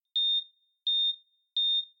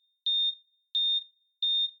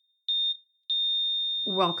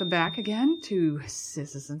Welcome back again to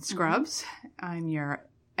Scissors and Scrubs. I'm your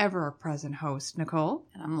ever-present host, Nicole.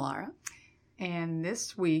 And I'm Laura. And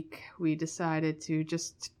this week, we decided to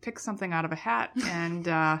just pick something out of a hat.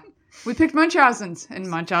 And we picked Munchausen's, and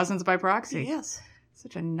Munchausen's by proxy. Yes.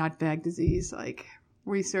 Such a nutbag disease. Like,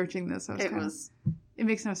 researching this, it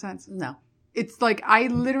makes no sense. No. It's like, I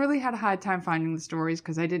literally had a hard time finding the stories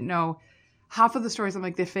because I didn't know. Half of the stories, I'm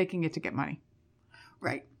like, they're faking it to get money.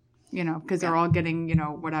 Right. You know, because they're all getting,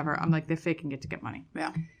 whatever. I'm like, they're faking it to get money.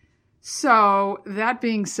 Yeah. So, that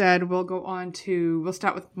being said, we'll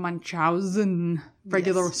start with Munchausen.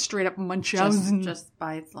 Regular, straight up Munchausen. Just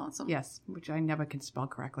by its lonesome. Yes, which I never can spell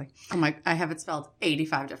correctly. I have it spelled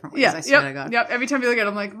 85 different ways. I swear to God. Yep. Every time you look at it,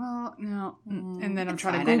 I'm like, well, no. And then I'm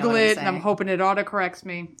trying to Google it, and I'm hoping it autocorrects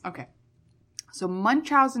me. Okay. So,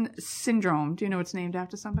 Munchausen syndrome, do you know it's named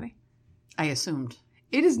after somebody? I assumed.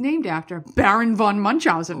 It is named after Baron von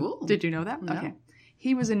Munchausen. Ooh. Did you know that? No. Okay.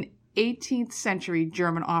 He was an 18th century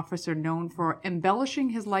German officer known for embellishing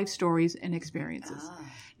his life stories and experiences.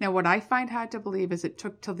 Now, what I find hard to believe is it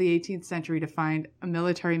took till the 18th century to find a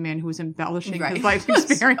military man who was embellishing his life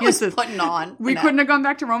experiences. Putting on. We couldn't have gone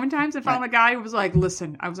back to Roman times and found a guy who was like,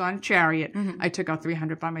 listen, I was on a chariot. I took out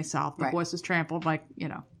 300 by myself. The horse was trampled. Like,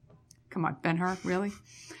 come on, Ben-Hur, really?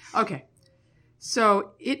 Okay.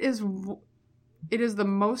 So it is the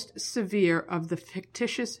most severe of the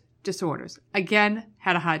fictitious disorders. Again,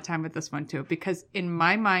 had a hard time with this one too, because in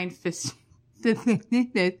my mind,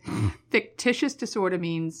 fictitious disorder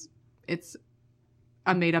means it's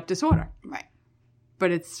a made-up disorder. Right. But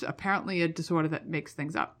it's apparently a disorder that makes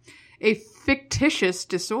things up. A fictitious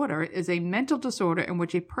disorder is a mental disorder in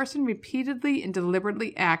which a person repeatedly and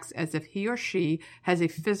deliberately acts as if he or she has a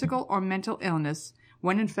physical or mental illness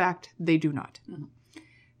when in fact they do not.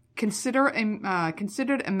 Considered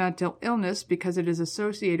a mental illness because it is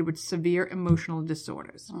associated with severe emotional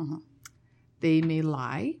disorders. They may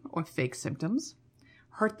lie or fake symptoms,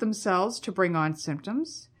 hurt themselves to bring on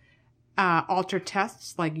symptoms, alter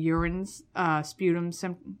tests like urine, sputum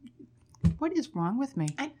symptoms. What is wrong with me?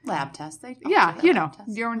 Lab tests.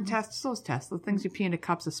 Urine tests, those tests, the things you pee into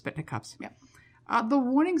cups or spit into cups. Yeah. The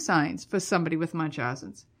warning signs for somebody with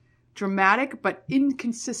Munchausen's: dramatic but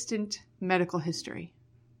inconsistent medical history.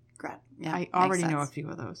 Yeah, I already know a few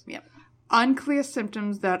of those. Yep. Unclear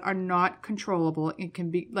symptoms that are not controllable. It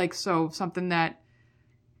can be something that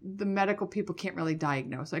the medical people can't really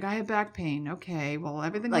diagnose. Like, I have back pain. Okay, well,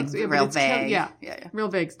 everything looks real vague. Yeah, real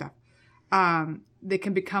vague stuff. They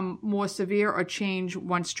can become more severe or change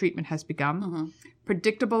once treatment has begun.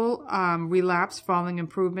 Predictable relapse following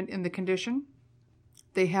improvement in the condition.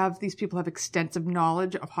 These people have extensive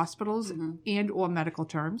knowledge of hospitals and or medical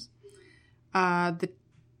terms. The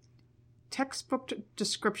textbook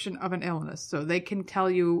description of an illness. So they can tell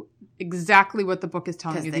you exactly what the book is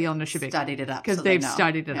telling you the illness should be. Studied it up. Because they've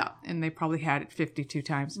studied it up. And they probably had it 52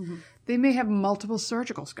 times. They may have multiple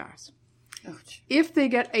surgical scars. Oh, if they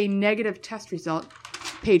get a negative test result,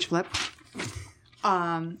 page flip,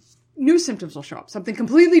 new symptoms will show up. Something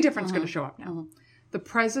completely different is going to show up now. The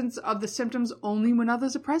presence of the symptoms only when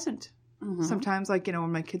others are present. Sometimes,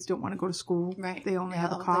 when my kids don't want to go to school, they only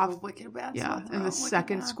have a cough. And the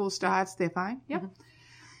second school starts, they're fine.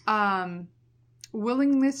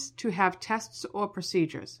 Willingness to have tests or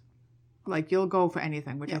procedures. Like, you'll go for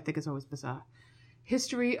anything, which I think is always bizarre.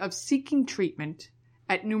 History of seeking treatment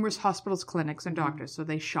at numerous hospitals, clinics, and doctors. So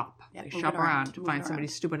they shop. They shop around to find somebody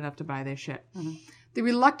stupid enough to buy their shit. The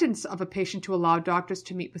reluctance of a patient to allow doctors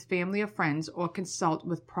to meet with family or friends or consult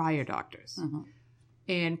with prior doctors.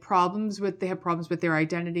 And they have problems with their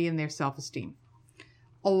identity and their self-esteem.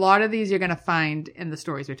 A lot of these you're going to find in the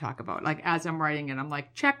stories we talk about. Like, as I'm writing it, I'm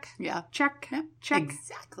like, check, check.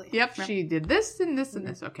 Exactly. Yep, she did this and this and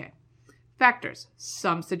this. Okay. Factors.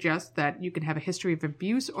 Some suggest that you can have a history of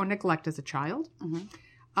abuse or neglect as a child.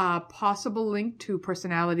 Possible link to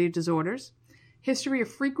personality disorders. History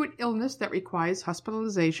of frequent illness that requires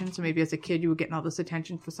hospitalization. So maybe as a kid you were getting all this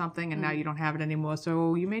attention for something and now you don't have it anymore,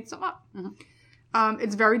 so you made some up.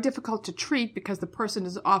 It's very difficult to treat because the person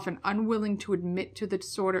is often unwilling to admit to the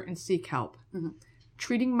disorder and seek help.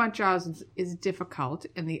 Treating Munchausen's is difficult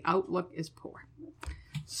and the outlook is poor.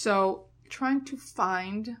 So trying to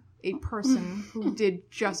find a person who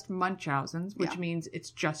did just Munchausen's, which means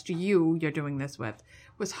it's just you're doing this with,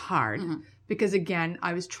 was hard. Because again,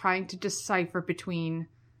 I was trying to decipher between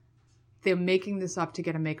they're making this up to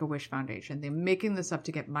get a Make-A-Wish Foundation. They're making this up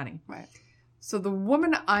to get money. Right. So the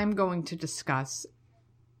woman I'm going to discuss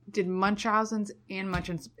did Munchausen's and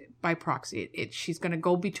Munchausen's by proxy. She's going to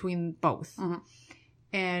go between both.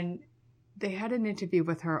 And they had an interview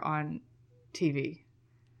with her on TV.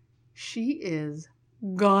 She is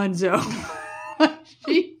gonzo.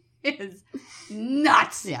 She is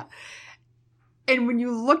nuts. Yeah. And when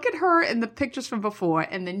you look at her in the pictures from before,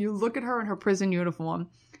 and then you look at her in her prison uniform,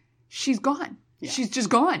 she's gone. Yeah. She's just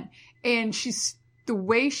gone. And the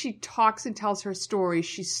way she talks and tells her story,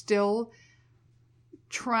 she's still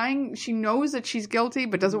trying. She knows that she's guilty,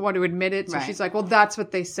 but doesn't want to admit it. So she's like, well, that's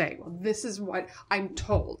what they say. Well, this is what I'm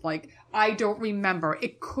told. Like, I don't remember.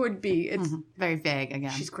 It could be. It's very vague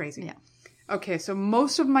again. She's crazy. Yeah. Okay, so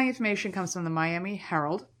most of my information comes from the Miami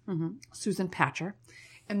Herald, Susan Patcher.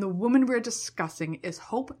 And the woman we're discussing is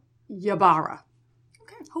Hope Ybarra.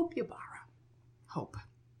 Okay, Hope Ybarra. Hope.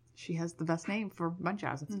 She has the best name for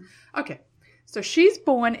Munchausen's. Okay, so she's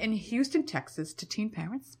born in Houston, Texas to teen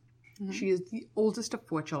parents. She is the oldest of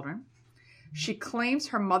 4 children. She claims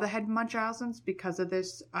her mother had Munchausen's. Because of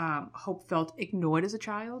this, Hope felt ignored as a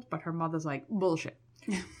child, but her mother's like, bullshit.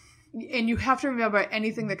 And you have to remember,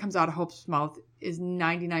 anything that comes out of Hope's mouth is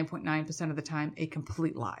 99.9% of the time a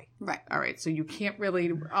complete lie. Right. All right, so you can't really...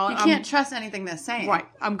 You can't trust anything they're saying. Right.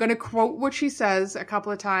 I'm going to quote what she says a couple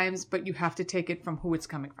of times, but you have to take it from who it's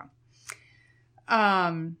coming from.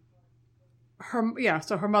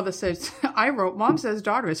 So her mother says, I wrote, Mom says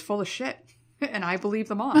daughter is full of shit. And I believe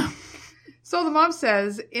the mom. So the mom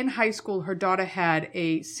says in high school, her daughter had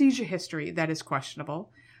a seizure history that is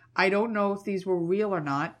questionable. I don't know if these were real or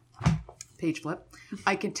not. Page flip.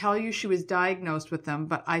 I can tell you she was diagnosed with them,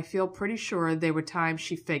 but I feel pretty sure there were times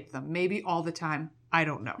she faked them. Maybe all the time. I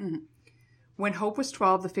don't know. When Hope was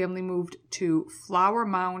 12, the family moved to Flower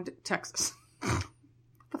Mound, Texas. What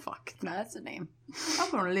the fuck? No, that's a name. I'm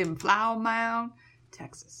going to live in Flower Mound,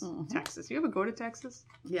 Texas. Texas. You ever go to Texas?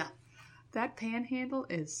 Yeah. That panhandle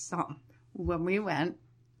is something. When we went,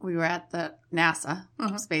 we were at the NASA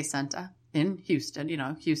Space Center in Houston. You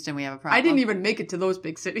know, Houston, we have a problem. I didn't even make it to those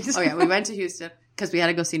big cities. Oh, yeah. We went to Houston because we had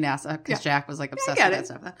to go see NASA because Jack was like obsessed with that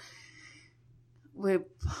stuff. We're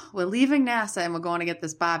leaving NASA and we're going to get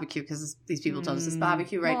this barbecue because these people told us this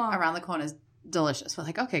barbecue right around the corner is delicious. We're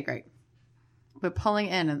like, okay, great. We're pulling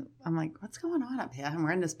in and I'm like, what's going on up here? And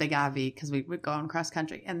we're in this big RV because we were going cross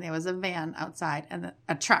country and there was a van outside and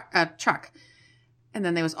a truck. And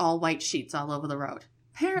then there was all white sheets all over the road.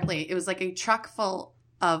 Apparently, it was like a truck full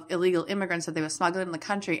of illegal immigrants that they were smuggling in the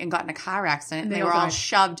country and got in a car accident. And they were all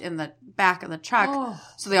shoved in the back of the truck. Oh.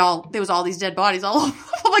 So there was all these dead bodies all over.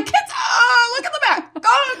 I'm like, kids, look at the back. Go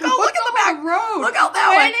look at the back road. Look out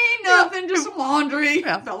that way. Ain't nothing, just laundry.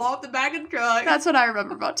 Yeah. Fell off the back of the truck. That's what I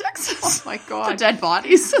remember about Texas. Oh my God. The dead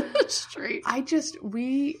bodies in the street.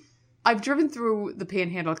 I've driven through the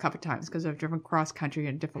Panhandle a couple of times because I've driven cross country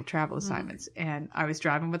in different travel assignments. And I was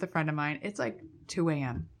driving with a friend of mine. It's like 2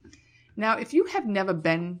 a.m. Now, if you have never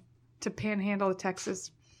been to Panhandle of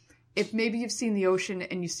Texas, if maybe you've seen the ocean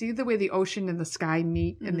and you see the way the ocean and the sky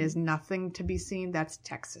meet and there's nothing to be seen, that's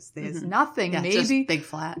Texas. There's nothing. Yeah, maybe just big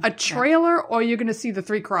flat. A trailer or you're going to see the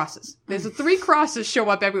 3 crosses. There's 3 crosses show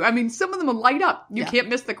up everywhere. I mean, some of them will light up. You can't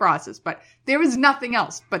miss the crosses, but there is nothing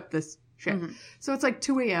else but this shit. So it's like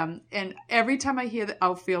 2 a.m. and every time I hear the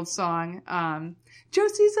outfield song,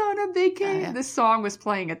 Josie's on a vacation, this song was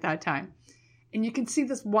playing at that time. And you can see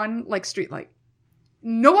this one like street light.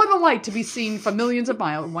 No other light to be seen for millions of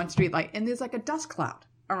miles, one street light. And there's like a dust cloud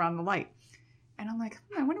around the light. And I'm like,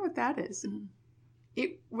 I wonder what that is.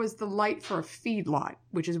 It was the light for a feed lot,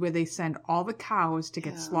 which is where they send all the cows to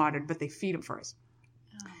get slaughtered, but they feed them first.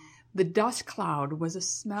 The dust cloud was a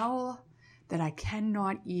smell that I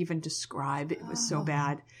cannot even describe. It was so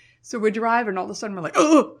bad. So we're driving, and all of a sudden we're like,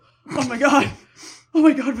 oh my God. Oh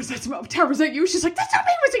my God, was that smell? Tara, was that you? She's like, that's not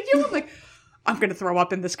me, was it you? I'm like, I'm going to throw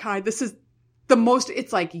up in this car. This is the most,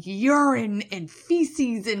 it's like urine and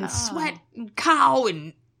feces and sweat and cow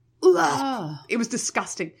and it was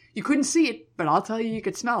disgusting. You couldn't see it, but I'll tell you, you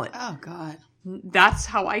could smell it. Oh, God. That's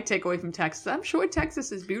how I take away from Texas. I'm sure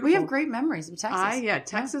Texas is beautiful. We have great memories of Texas.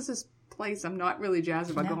 Texas is a place I'm not really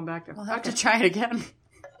jazzed about going back to. We'll have to try it again.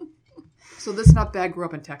 So this nutbag grew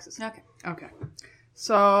up in Texas. Okay.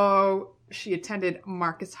 So she attended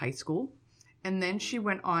Marcus High School. And then she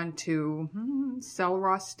went on to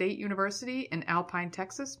Sul-Ross State University in Alpine,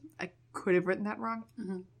 Texas. I could have written that wrong.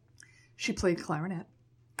 She played clarinet.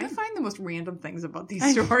 I find the most random things about these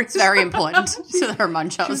stories. It's very important to her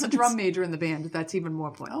Munchausen. She was a drum major in the band. That's even more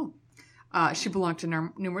important. She belonged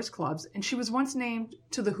to numerous clubs. And she was once named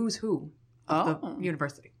to the who's who of the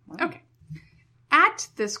university. Okay. At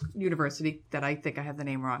this university, that I think I have the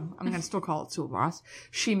name wrong, I'm going to still call it Sul-Ross,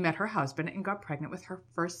 she met her husband and got pregnant with her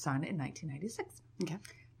first son in 1996. Okay.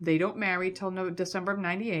 They don't marry till December of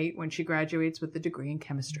 98 when she graduates with a degree in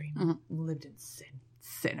chemistry. Lived in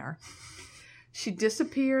sinner. She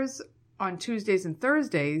disappears on Tuesdays and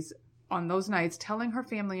Thursdays on those nights telling her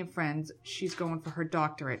family and friends she's going for her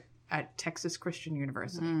doctorate at Texas Christian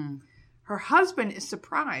University. Her husband is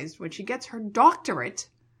surprised when she gets her doctorate.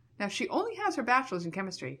 Now, she only has her bachelor's in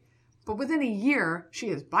chemistry, but within a year, she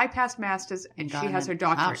has bypassed masters and she has her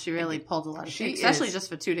doctorate. Wow, she really pulled a lot of shit, especially just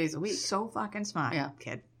for 2 days a week. So fucking smart,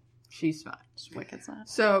 kid. She's smart. She's wicked smart.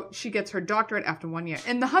 So she gets her doctorate after 1 year.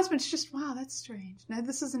 And the husband's just, wow, that's strange. Now,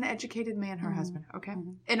 this is an educated man, her husband, okay?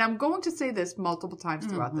 And I'm going to say this multiple times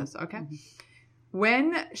throughout this, okay?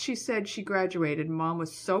 When she said she graduated, Mom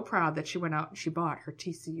was so proud that she went out and she bought her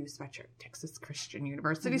TCU sweatshirt, Texas Christian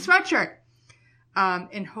University sweatshirt.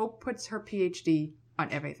 And Hope puts her PhD on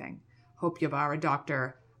everything. Hope Ybarra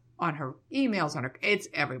doctor on her emails, on her, it's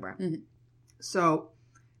everywhere. So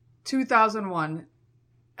 2001,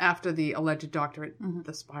 after the alleged doctorate,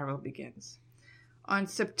 the spiral begins. On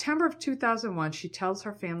September of 2001, she tells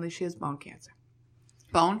her family she has bone cancer.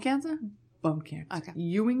 Bone cancer? Bone cancer. Okay.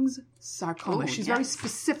 Ewing's sarcoma. She's very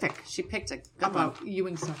specific. She picked it about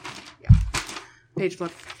Ewing's sarcoma. Yeah. Page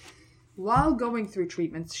flip. While going through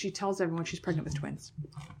treatments, she tells everyone she's pregnant with twins.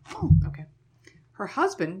 Oh. Okay. Her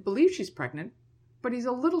husband believes she's pregnant, but he's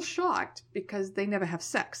a little shocked because they never have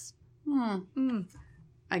sex.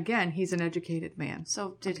 Again, he's an educated man.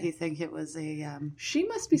 So did he think it was a... She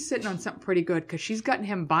must be sitting on something pretty good because she's gotten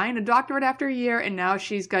him buying a doctorate after a year, and now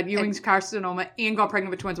she's got Ewing's carcinoma and got pregnant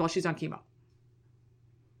with twins while she's on chemo.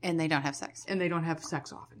 And they don't have sex. And they don't have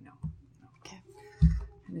sex often, no. Okay.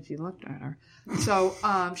 And if you looked at her. So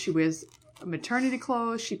she wears maternity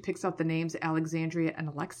clothes. She picks out the names Alexandria and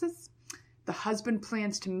Alexis. The husband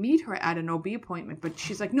plans to meet her at an OB appointment, but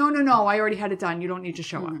she's like, no, I already had it done. You don't need to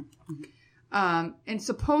show up. And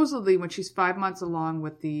supposedly when she's 5 months along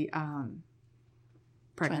with the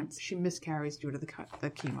pregnant, she miscarries due to the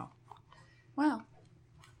chemo. Wow.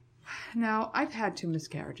 Now, I've had 2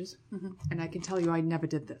 miscarriages, and I can tell you I never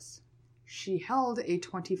did this. She held a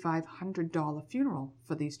 $2,500 funeral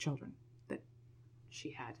for these children that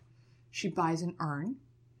she had. She buys an urn,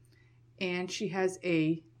 and she has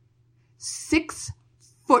a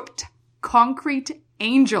 6-foot concrete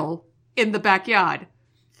angel in the backyard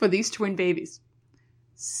for these twin babies.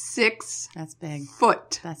 6 That's big.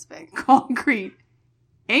 Foot. That's big. Concrete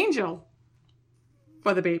angel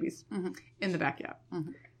for the babies in the backyard.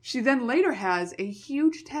 She then later has a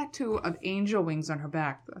huge tattoo of angel wings on her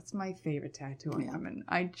back. That's my favorite tattoo on women.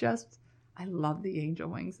 I love the angel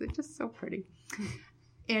wings. They're just so pretty.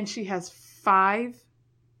 And she has 5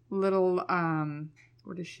 little,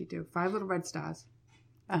 what does she do? 5 little red stars.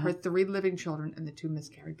 Her 3 living children and the 2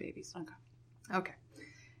 miscarried babies. Okay.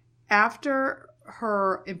 After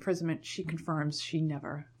her imprisonment, she confirms she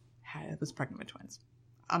never was pregnant with twins.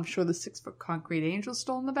 I'm sure the 6-foot concrete angel's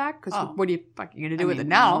still in the back, because what are you fucking going to do with it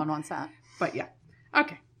now? No one wants that. But yeah.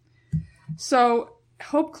 Okay. So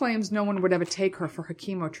Hope claims no one would ever take her for her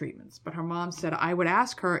chemo treatments, but her mom said I would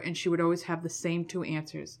ask her and she would always have the same 2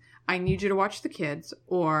 answers. I need you to watch the kids,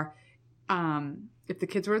 or if the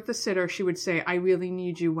kids were at the sitter, she would say, I really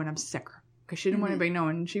need you when I'm sicker, because she didn't want anybody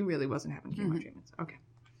knowing she really wasn't having chemo treatments. Okay.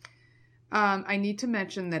 I need to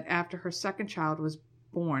mention that after her second child was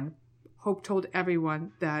born, Hope told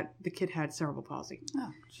everyone that the kid had cerebral palsy.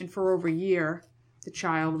 And for over a year, the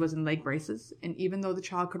child was in leg braces. And even though the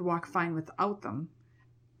child could walk fine without them,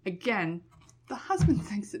 again, the husband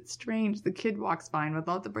thinks it's strange the kid walks fine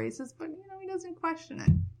without the braces, but, he doesn't question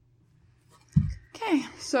it. Okay.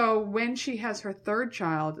 So when she has her 3rd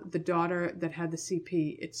child, the daughter that had the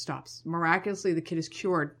CP, it stops. Miraculously, the kid is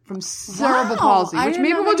cured from cerebral palsy, which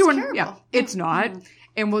maybe we'll do. It's not.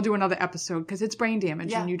 And we'll do another episode because it's brain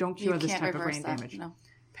damage and you don't cure this type of brain damage. No.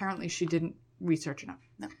 Apparently, she didn't research enough.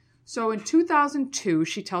 No. So in 2002,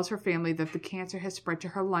 she tells her family that the cancer has spread to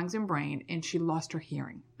her lungs and brain and she lost her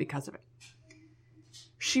hearing because of it.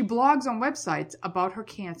 She blogs on websites about her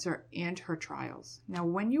cancer and her trials. Now,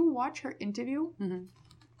 when you watch her interview,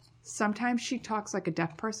 sometimes she talks like a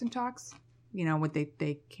deaf person talks. What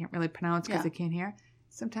they can't really pronounce because they can't hear.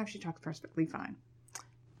 Sometimes she talks perfectly fine.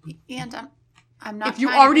 And I'm not. If you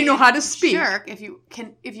already know how to speak, jerk. If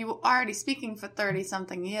you were already speaking for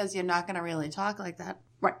 30-something years, you're not going to really talk like that.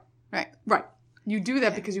 Right. You do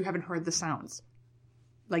that because you haven't heard the sounds.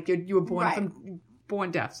 Like you were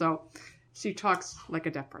born deaf, so she talks like a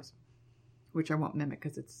deaf person, which I won't mimic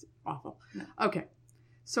because it's awful. No. Okay.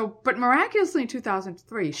 So, but miraculously in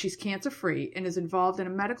 2003, she's cancer-free and is involved in a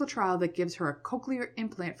medical trial that gives her a cochlear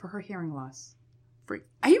implant for her hearing loss. Free.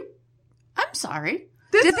 I'm sorry.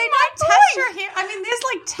 Did they not test her hearing? I mean, there's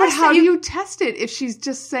like tests. But how do you test it if she's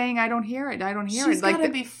just saying, I don't hear it, I don't hear it? She's got to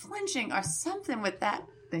be flinching or something with that.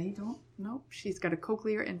 They don't. Nope. She's got a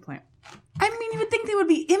cochlear implant. I mean, you would think they would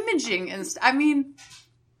be imaging and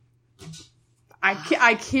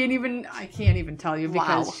I can't even tell you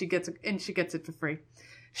because she gets it for free.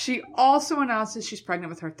 She also announces she's pregnant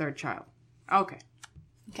with her third child. Okay.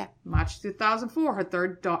 March 2004, her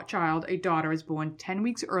third child, a daughter, is born 10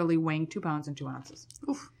 weeks early, weighing 2 pounds and 2 ounces.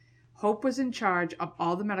 Oof. Hope was in charge of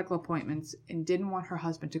all the medical appointments and didn't want her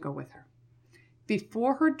husband to go with her.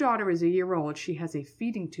 Before her daughter is a year old, she has a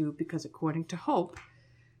feeding tube because, according to Hope,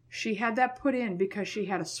 she had that put in because she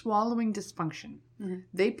had a swallowing dysfunction. Mm-hmm.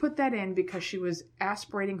 They put that in because she was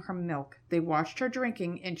aspirating her milk. They watched her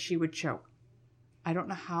drinking and she would choke. I don't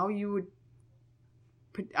know how you would...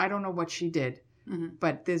 I don't know what she did. Mm-hmm.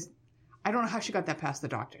 But I don't know how she got that past the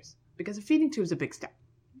doctors. Because a feeding tube is a big step.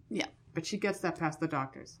 Yeah. But she gets that past the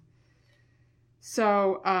doctors.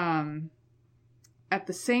 So, at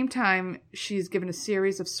the same time, she's given a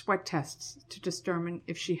series of sweat tests to determine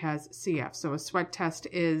if she has CF. So a sweat test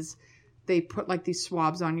is they put like these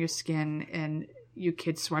swabs on your skin and your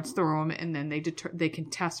kid sweats through them, and then they can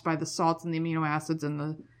test by the salts and the amino acids and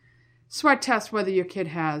the sweat test whether your kid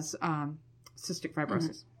has cystic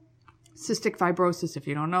fibrosis. Mm-hmm. Cystic fibrosis, if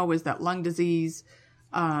you don't know, is that lung disease.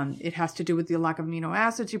 It has to do with the lack of amino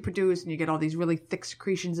acids you produce, and you get all these really thick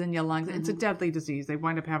secretions in your lungs. Mm-hmm. It's a deadly disease. They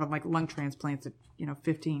wind up having like lung transplants at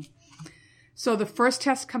 15. So the first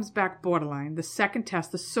test comes back borderline. The second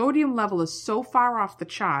test, the sodium level is so far off the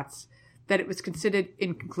charts that it was considered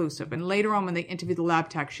inconclusive. And later on, when they interviewed the lab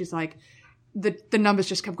tech, she's like, the numbers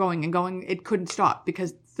just kept going and going. It couldn't stop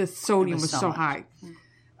because the sodium was so high.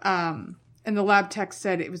 And the lab tech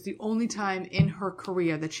said it was the only time in her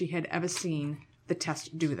career that she had ever seen the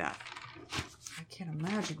test do that. I can't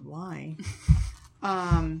imagine why.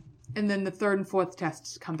 And then the third and fourth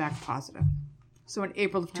tests come back positive. So in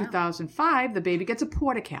April of 2005, the baby gets a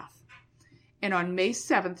portacath. And on May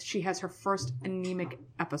 7th, she has her first anemic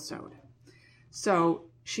episode. So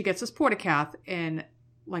she gets this portacath, and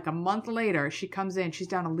like a month later, she comes in, she's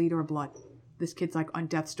down 1 liter of blood. This kid's like on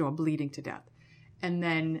death's door, bleeding to death. And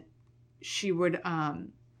then she would,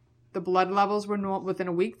 the blood levels were normal within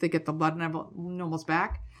a week. They get the blood normals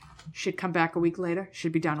back. She'd come back a week later.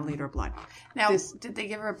 She'd be down 1 liter of blood. Now, did they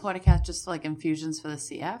give her a portacath just like infusions for the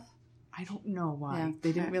CF? I don't know why. Yeah.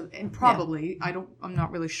 They didn't really, and probably, I'm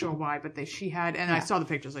not really sure why, but she had, and I saw the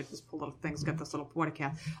pictures, like this little thing's got this little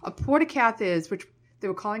portacath. A portacath is, which they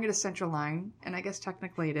were calling it a central line, and I guess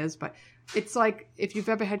technically it is, but it's like if you've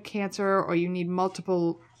ever had cancer or you need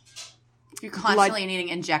multiple... You're constantly needing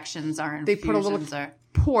injections or infusions. They put a little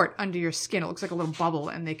port under your skin. It looks like a little bubble,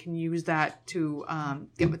 and they can use that to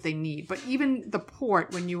get what they need. But even the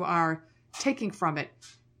port, when you are taking from it,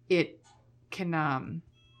 it can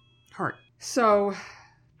hurt. So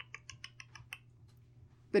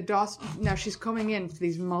now she's coming in for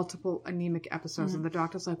these multiple anemic episodes, and the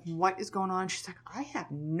doctor's like, "What is going on?" She's like, "I have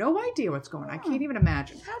no idea what's going on. I can't even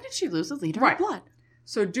imagine." How did she lose 1 liter of blood?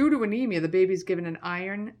 So due to anemia, the baby's given an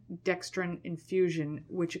iron dextrin infusion,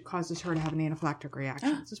 which causes her to have an anaphylactic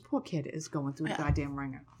reaction. This poor kid is going through the goddamn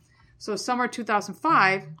ringer. So summer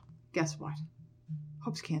 2005, guess what?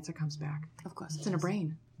 Hope's cancer comes back. Of course. It's in her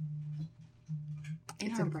brain.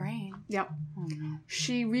 It's in her brain? Yep. Oh, no.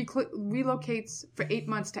 She relocates for 8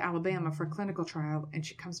 months to Alabama for a clinical trial, and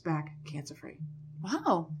she comes back cancer-free.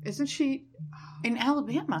 Wow. Isn't she? In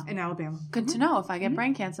Alabama? In Alabama. Good to know if I get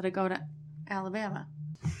brain cancer to go to Alabama.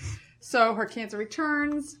 So her cancer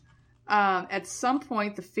returns. At some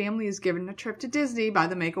point, the family is given a trip to Disney by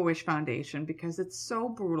the Make-A-Wish Foundation because it's so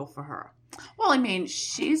brutal for her. Well, I mean,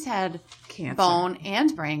 she's had cancer, bone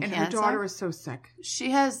and brain cancer. And her daughter is so sick. She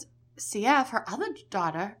has CF. Her other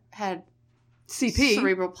daughter had CP.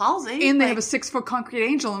 Cerebral palsy. And they have a 6-foot concrete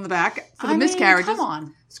angel in the back for the miscarriages. Come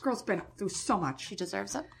on. This girl's been through so much. She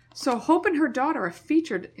deserves it. So Hope and her daughter are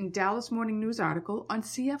featured in Dallas Morning News article on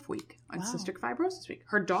CF Week, on Cystic Fibrosis Week.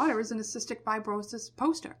 Her daughter is in a cystic fibrosis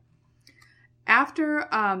poster. After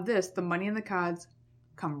this, the money and the cards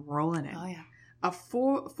come rolling in. Oh, yeah. A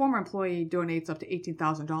former employee donates up to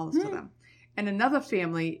 $18,000 to them. And another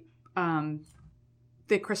family,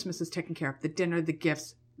 their Christmas is taken care of. The dinner, the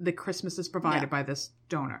gifts, the Christmas is provided by this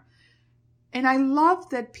donor. And I love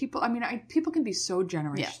that people can be so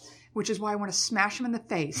generous. Yes. Which is why I want to smash them in the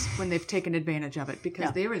face when they've taken advantage of it.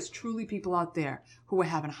 Because there is truly people out there who are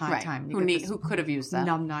having a hard time. Who could have used that.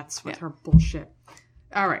 Numbnuts with her bullshit.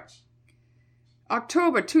 All right.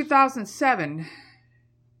 October 2007.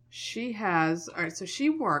 She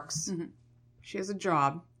works. Mm-hmm. She has a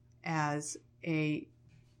job as a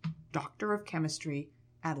doctor of chemistry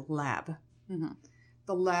at a lab. Mm-hmm.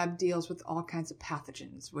 The lab deals with all kinds of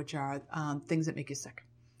pathogens, which are things that make you sick.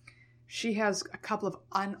 She has a couple of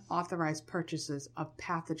unauthorized purchases of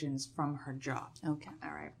pathogens from her job. Okay.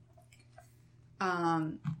 All right.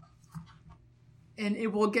 And it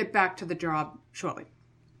will get back to the job shortly.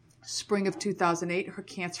 Spring of 2008, her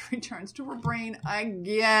cancer returns to her brain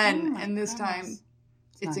again. And this time,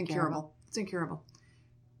 it's incurable. It's incurable.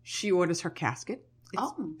 She orders her casket.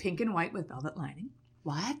 It's pink and white with velvet lining.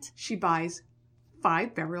 What? She buys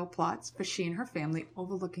 5 burial plots for she and her family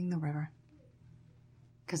overlooking the river.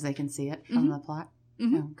 Because they can see it from the plot?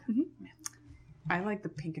 Mm-hmm. Oh, okay. Mm-hmm. I like the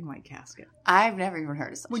pink and white casket. I've never even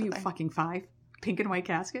heard of such a thing. What are you, fucking 5? Pink and white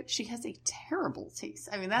casket? She has a terrible taste.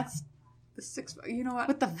 I mean, that's... The 6... You know what?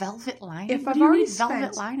 With the velvet lining? If what I've do you already need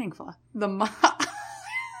velvet lining for?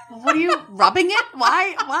 What are you, rubbing it?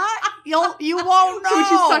 Why? What? You won't know. So when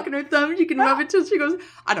she's sucking her thumb, you can rub it till she goes...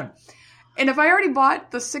 I don't know. And if I already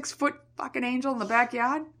bought the 6-foot fucking angel in the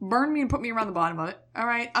backyard, burn me and put me around the bottom of it. All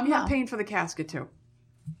right? I'm not paying for the casket, too.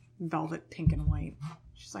 Velvet, pink and white.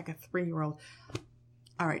 She's like a 3-year-old.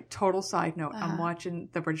 All right, total side note. I'm watching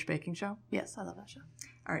the British Baking Show. Yes, I love that show.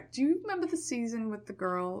 All right, do you remember the season with the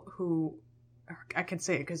girl who... I can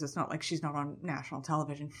say it because it's not like she's not on national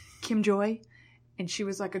television. Kim Joy? And she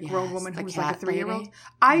was like a grown woman who was like a 3-year-old.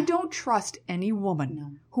 I don't trust any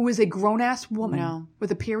woman who is a grown-ass woman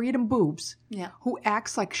with a period and boobs who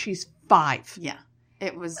acts like she's 5. Yeah.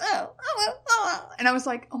 It was... And I was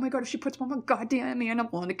like, oh my God, if she puts one more goddamn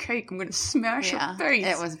animal on a cake, I'm going to smash her face.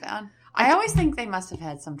 It was bad. I always think they must have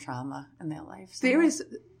had some trauma in their life. There is...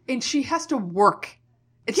 And she has to work.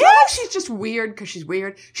 It's not like she's just weird because she's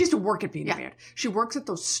weird. She has to work at being weird. She works at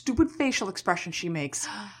those stupid facial expressions she makes.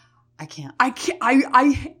 I can't. I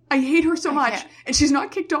hate her so much. And she's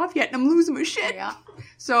not kicked off yet, and I'm losing my shit. Yeah.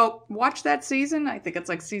 So watch that season. I think it's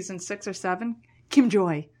like season 6 or 7. Kim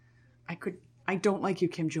Joy. I don't like you,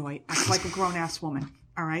 Kim Joy. Act like a grown-ass woman.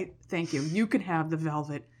 All right? Thank you. You can have the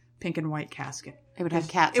velvet pink and white casket. It would have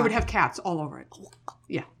cats. It would have cats all over it.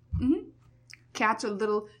 Yeah. Mm-hmm. Cats are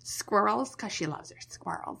little squirrels because she loves her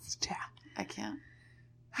squirrels. Yeah. I can't.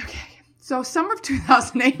 Okay. So summer of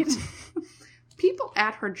 2008, people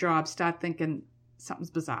at her job start thinking something's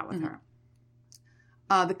bizarre with her.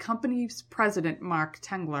 The company's president, Mark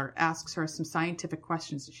Tengler, asks her some scientific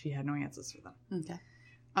questions that she had no answers for them. Okay.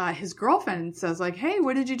 His girlfriend says, like, hey,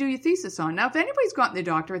 what did you do your thesis on? Now, if anybody's gotten their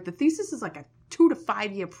doctorate, the thesis is like a 2 to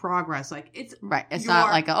 5 year progress. Like, it's right. It's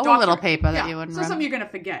not like a little paper that you wouldn't remember. So something you're going to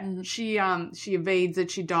forget. Mm-hmm. She evades it.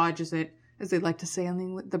 She dodges it. As they like to say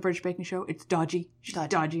on the British Baking Show, it's dodgy. She's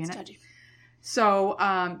dodgy in it. Dodgy. So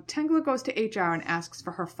Tengler goes to HR and asks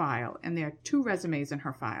for her file. And there are 2 resumes in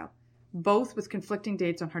her file, both with conflicting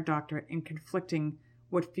dates on her doctorate and conflicting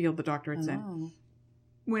what field the doctorate's in.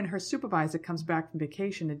 When her supervisor comes back from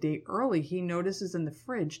vacation a day early, he notices in the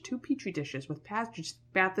fridge 2 Petri dishes with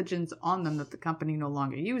pathogens on them that the company no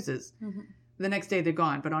longer uses. Mm-hmm. The next day they're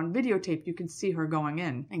gone, but on videotape you can see her going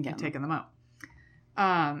in and taking them out.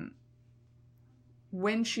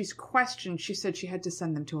 When she's questioned, she said she had to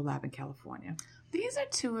send them to a lab in California. These are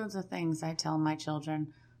 2 of the things I tell my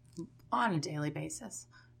children on a daily basis.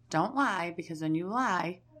 Don't lie, because when you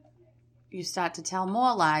lie, you start to tell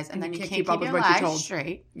more lies, and then you can't keep up with what you're told.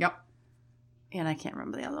 Straight. Yep. And I can't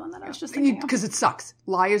remember the other one that I was just thinking. Because it sucks.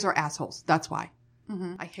 Liars are assholes. That's why.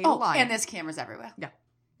 Mm-hmm. I hate a liar. And there's cameras everywhere. Yeah.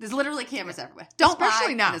 There's literally cameras everywhere. Don't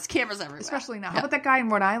Especially lie. Now. There's cameras everywhere. Especially now. How about that guy in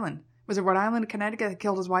Rhode Island? Was it Rhode Island or Connecticut that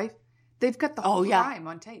killed his wife? They've got the whole crime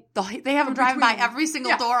on tape. They have them driving by every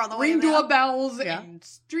single door on the way there. Ring doorbells and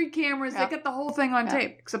street cameras. They got the whole thing on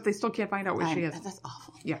tape. Except they still can't find out where she is. That's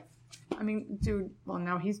awful. Yeah. I mean, dude, well,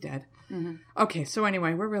 now he's dead. Mm-hmm. Okay, so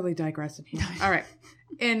anyway, we're really digressing here. All right.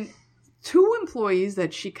 And 2 employees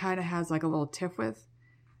that she kind of has like a little tiff with,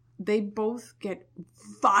 they both get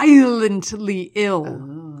violently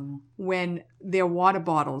ill when their water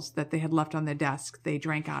bottles that they had left on their desk, they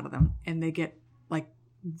drank out of them, and they get like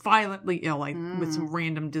violently ill, like with some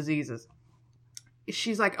random diseases.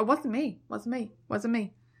 She's like, it wasn't me.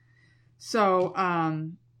 So,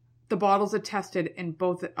 the bottles are tested and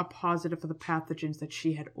both are positive for the pathogens that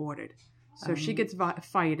she had ordered. So she gets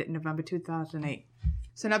fired in November 2008.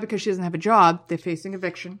 So now because she doesn't have a job, they're facing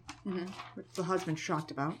eviction, which the husband's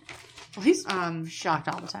shocked about. Well, he's shocked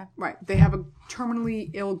all the time. Right. They have a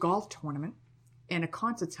terminally ill golf tournament and a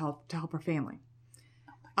concert to help her family.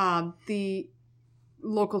 The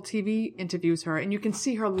local TV interviews her, and you can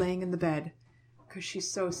see her laying in the bed because she's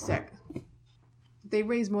so sick. They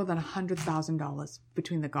raised more than $100,000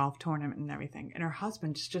 between the golf tournament and everything. And her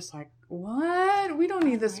husband's just like, what? We don't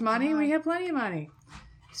need this money. God. We have plenty of money.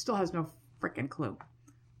 He still has no freaking clue.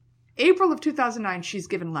 April of 2009, she's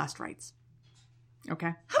given last rites.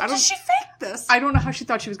 Okay? How did she fake this? I don't know how she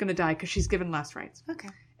thought she was going to die because she's given last rites. Okay.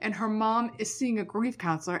 And her mom is seeing a grief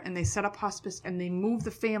counselor, and they set up hospice, and they move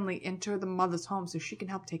the family into the mother's home so she can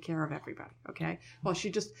help take care of everybody, okay? Well,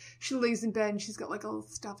 she lays in bed, and she's got like a little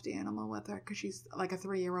stuffed animal with her because she's like a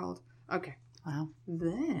 3-year-old. Okay. Wow.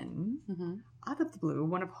 Then, out of the blue,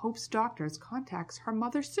 one of Hope's doctors contacts her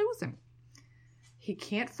mother, Susan. He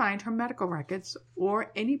can't find her medical records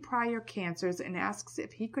or any prior cancers and asks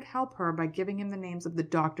if he could help her by giving him the names of the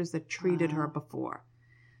doctors that treated her before.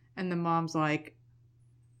 And the mom's like,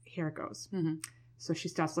 here it goes. So she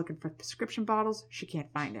starts looking for prescription bottles. She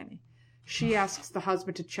can't find any. She asks the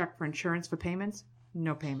husband to check for insurance for payments.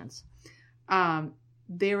 No payments.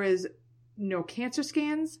 There is no cancer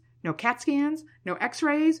scans, no CAT scans, no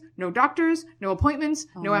x-rays, no doctors, no appointments,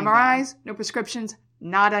 no MRIs, no prescriptions,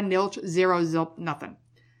 nada, nilch, zero, zilp, nothing.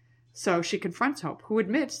 So she confronts Hope, who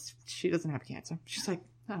admits she doesn't have cancer. She's like,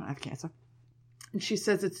 I don't have cancer. And she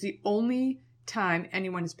says it's the only time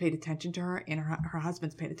anyone has paid attention to her and her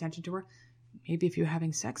husband's paid attention to her. Maybe if you were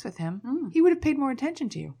having sex with him, he would have paid more attention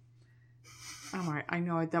to you. I'm all right. I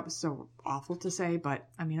know that was so awful to say, but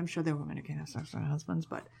I mean, I'm sure there are women who can't have sex with their husbands,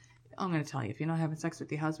 but I'm going to tell you, if you're not having sex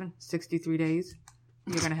with your husband, 63 days,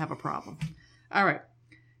 you're going to have a problem. All right.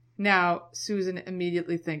 Now, Susan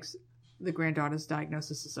immediately thinks the granddaughter's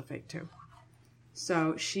diagnosis is a fake too.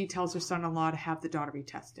 So she tells her son-in-law to have the daughter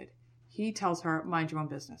retested. He tells her, mind your own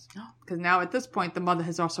business. Because now at this point, the mother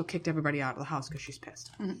has also kicked everybody out of the house because she's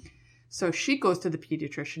pissed. So she goes to the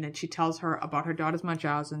pediatrician and she tells her about her daughter's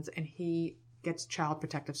Munchausen's, and he gets Child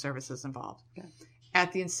Protective Services involved.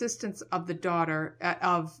 At the insistence of the daughter,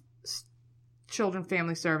 of Children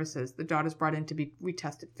Family Services, the daughter's brought in to be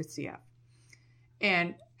retested for CF.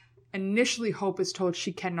 And initially, Hope is told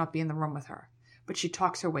she cannot be in the room with her, but she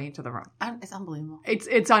talks her way into the room. It's unbelievable.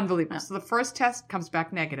 It's unbelievable. Yeah. So the first test comes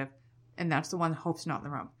back negative, and that's the one Hope's not in the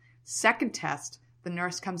room. Second test, the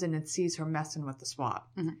nurse comes in and sees her messing with the swab.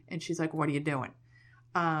 And she's like, what are you doing?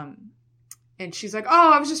 And she's like,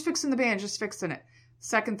 oh, I was just fixing the band, just fixing it.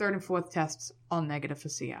 Second, third, and fourth tests, all negative for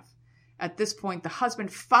CF. At this point, the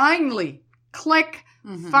husband finally,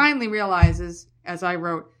 finally realizes, as I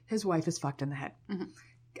wrote, his wife is fucked in the head.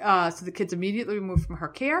 So the kid's immediately removed from her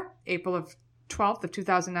care. April of 12th of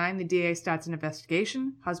 2009, the DA starts an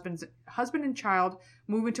investigation. Husband and child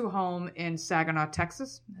move into a home in Saginaw,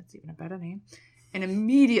 Texas. That's even a better name. And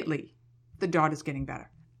immediately, the daughter's getting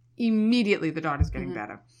better.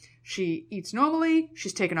 Better. She eats normally.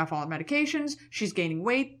 She's taken off all her medications. She's gaining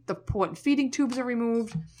weight. The port and feeding tubes are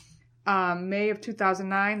removed. May of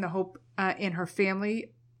 2009, the Hope and her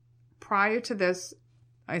family, prior to this,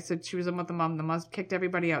 I said she was in with the mom. The mom kicked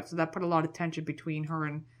everybody out. So that put a lot of tension between her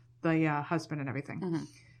and the husband and everything.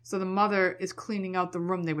 So the mother is cleaning out the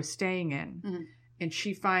room they were staying in. And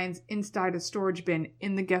she finds inside a storage bin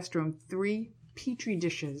in the guest room 3 Petri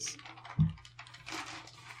dishes.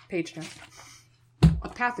 Page turn.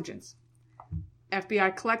 Of pathogens.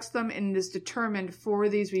 FBI collects them and is determined 4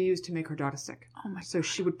 of these were used to make her daughter sick. So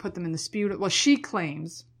she would put them in the sputum. Well, she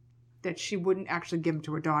claims that she wouldn't actually give them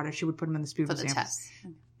to her daughter. She would put them in the sputum for the test.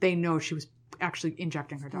 They know she was actually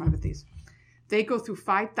injecting her daughter with these. They go through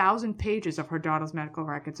 5,000 pages of her daughter's medical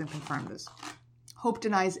records and confirm this. Hope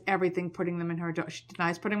denies everything, putting them in her daughter. She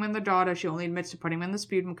denies putting them in the daughter. She only admits to putting them in the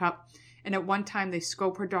sputum cup. And at one time, they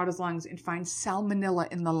scope her daughter's lungs and find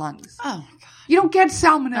salmonella in the lungs. Oh, my God. You don't get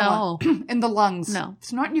salmonella in the lungs. No.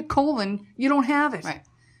 It's not in your colon. You don't have it. Right.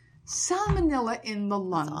 Salmonella in the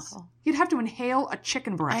lungs. That's awful. You'd have to inhale a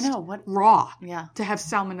chicken breast. I know. What? Raw. Yeah. To have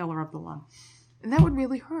salmonella of the lung. And that would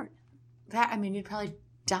really hurt. You'd probably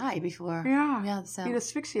die before. Yeah. You'd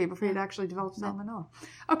asphyxiate before you'd actually develop salmonella.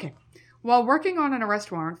 Okay. While working on an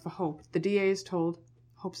arrest warrant for Hope, the DA is told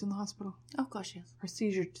Hope's in the hospital. Oh, gosh, yes. Her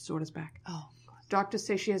seizure disorder's back. Oh, God. Doctors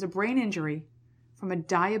say she has a brain injury from a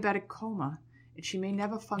diabetic coma, and she may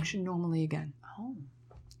never function normally again. Oh.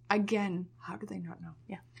 Again, how do they not know?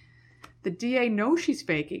 Yeah. The DA knows she's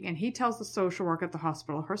faking, and he tells the social worker at the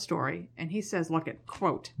hospital her story, and he says, look at,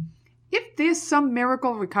 quote, if there's some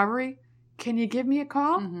miracle recovery, can you give me a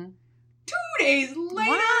call? 2 days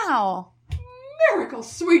later. Wow. Miracle,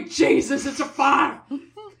 sweet Jesus, it's a fire.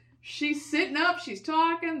 She's sitting up, she's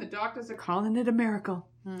talking, the doctors are calling it a miracle.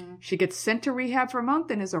 She gets sent to rehab for a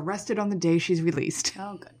month and is arrested on the day she's released.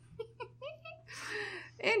 Oh, good.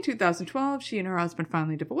 In 2012, she and her husband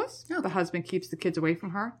finally divorce. The husband keeps the kids away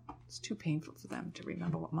from her. It's too painful for them to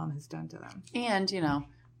remember what mom has done to them. And,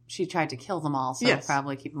 she tried to kill them all, so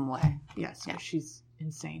probably keep them away. Yes, yeah. She's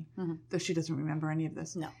insane. Though she doesn't remember any of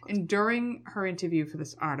this. No. And during her interview for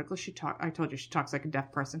this article, I told you she talks like a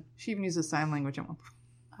deaf person. She even uses sign language at one point.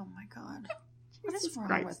 Oh, my God. What is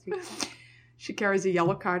wrong with people? She carries a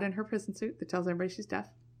yellow card in her prison suit that tells everybody she's deaf.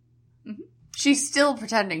 She's still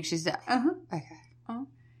pretending she's deaf. Okay.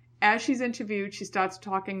 As she's interviewed, she starts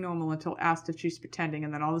talking normal until asked if she's pretending,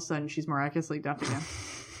 and then all of a sudden she's miraculously deaf again.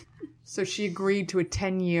 So she agreed to a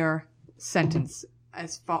 10-year sentence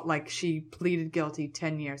like she pleaded guilty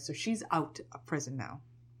 10 years. So she's out of prison now.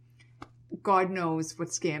 God knows what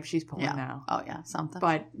scam she's pulling now. Oh, yeah, something.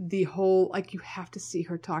 But the whole, like, you have to see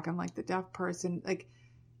her talking like the deaf person. Like,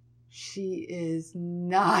 she is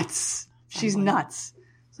nuts. She's nuts.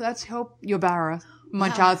 So let's hope Yubara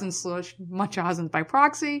Munchausen's by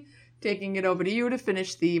proxy, taking it over to you to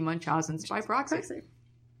finish the Munchausen's by proxy.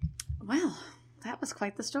 Well, that was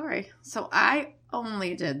quite the story. So I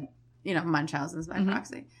only did, Munchausen's by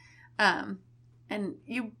proxy. And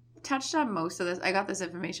you touched on most of this. I got this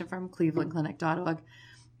information from clevelandclinic.org.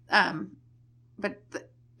 But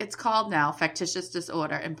it's called now factitious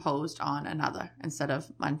disorder imposed on another instead of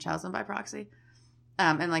Munchausen by proxy.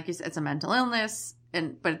 And like you said, it's a mental illness.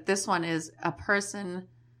 But this one is a person,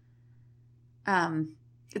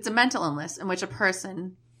 it's a mental illness in which a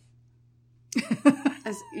person,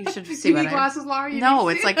 you should see you need glasses, Laura? No,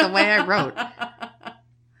 it's like the way I wrote.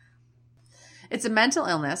 It's a mental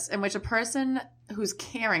illness in which a person who's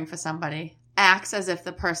caring for somebody acts as if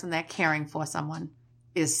the person they're caring for someone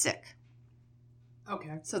is sick.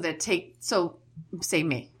 Okay. So say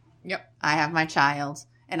me. Yep. I have my child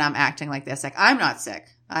and I'm acting like they're sick. I'm not sick.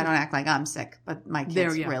 I don't act like I'm sick, but my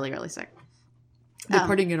kid's really, really sick. They're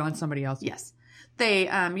putting it on somebody else. Yes. They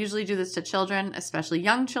usually do this to children, especially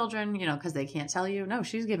young children, because they can't tell you, no,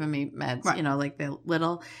 she's giving me meds, right. Like they're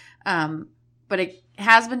little. But it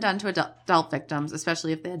has been done to adult victims,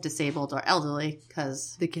 especially if they're disabled or elderly,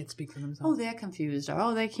 because they can't speak for themselves. Oh, they're confused,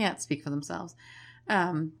 or they can't speak for themselves.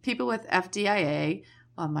 People with FDIA,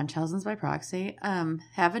 or Munchausen's by proxy,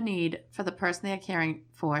 have a need for the person they are caring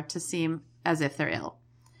for to seem as if they're ill.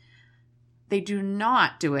 They do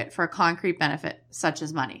not do it for a concrete benefit, such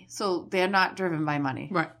as money. So they're not driven by money.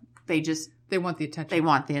 Right. They want the attention. They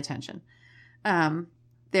want the attention.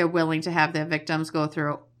 They're willing to have their victims go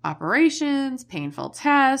through operations, painful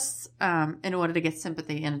tests, in order to get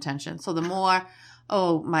sympathy and attention. So the more,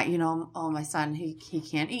 my son, he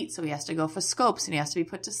can't eat, so he has to go for scopes, and he has to be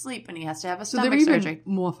put to sleep, and he has to have a stomach surgery. They're even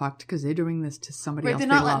more fucked because they're doing this to somebody else. They're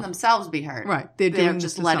not letting themselves be hurt. Right. They're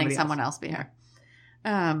just letting someone else be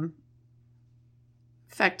hurt.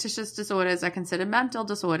 Factitious disorders are considered mental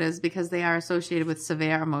disorders because they are associated with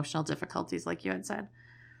severe emotional difficulties, like you had said.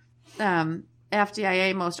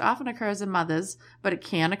 FDIA most often occurs in mothers, but it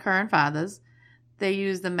can occur in fathers. They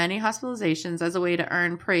use the many hospitalizations as a way to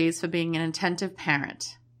earn praise for being an attentive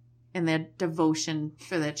parent in their devotion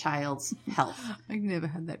for their child's health. I've never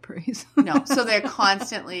had that praise. No. So they're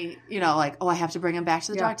constantly, like, I have to bring him back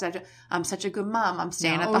to the doctor. I'm such a good mom. I'm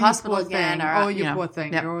staying at the hospital again. You poor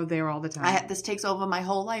thing. Yep. You're there all the time. This takes over my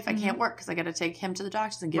whole life. I can't work because I got to take him to the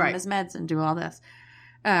doctors and give him his meds and do all this.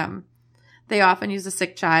 They often use a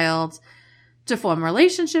sick child to form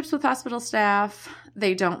relationships with hospital staff.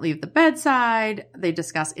 They don't leave the bedside. They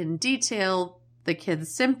discuss in detail the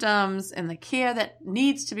kid's symptoms and the care that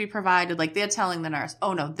needs to be provided. Like they're telling the nurse,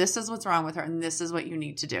 oh no, this is what's wrong with her and this is what you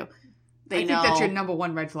need to do. I think that's your number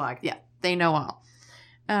one red flag. Yeah, they know all.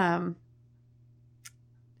 And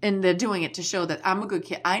they're doing it to show that I'm a good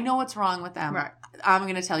kid. I know what's wrong with them. Right. I'm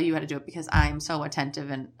going to tell you how to do it because I'm so attentive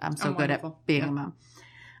and I'm so good at being a mom.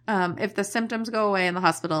 If the symptoms go away in the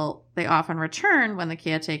hospital, they often return when the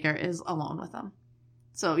caretaker is alone with them.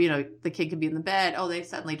 So, the kid could be in the bed. Oh, they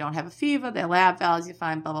suddenly don't have a fever. Their lab values are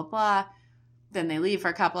fine, blah, blah, blah. Then they leave for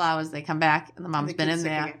a couple hours. They come back and the mom's been in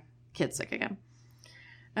there. Again. Kid's sick again.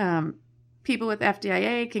 People with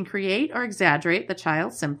FDIA can create or exaggerate the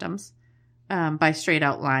child's symptoms by straight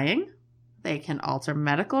out lying. They can alter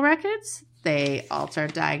medical records. They alter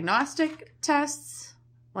diagnostic tests,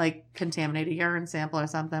 like contaminate a urine sample or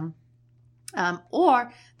something.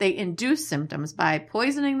 Or they induce symptoms by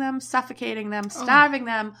poisoning them, suffocating them, starving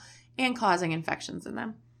them, and causing infections in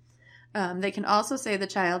them. They can also say the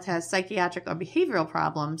child has psychiatric or behavioral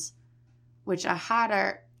problems, which are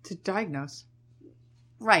harder to diagnose.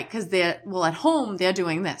 Right, because at home, they're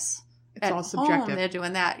doing this. It's all subjective. Home, they're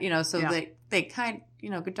doing that, so they kind,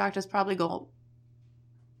 good doctors probably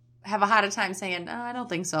have a harder time saying, oh, I don't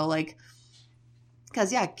think so,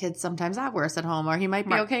 because, kids sometimes are worse at home, or he might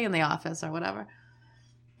be okay in the office, or whatever.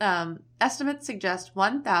 Estimates suggest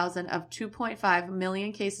 1,000 of 2.5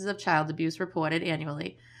 million cases of child abuse reported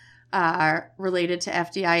annually are related to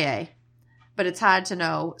FDIA, but it's hard to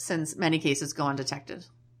know since many cases go undetected.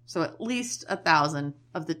 So at least 1,000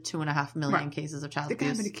 of the 2.5 million cases of child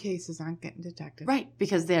abuse. How many cases aren't getting detected? Right,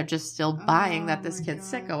 because they're just still buying that this kid's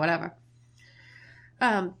sick or whatever.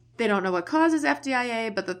 They don't know what causes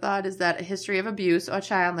FDIA, but the thought is that a history of abuse or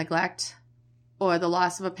child neglect or the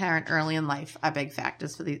loss of a parent early in life are big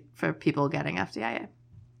factors for people getting FDIA.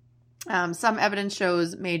 Some evidence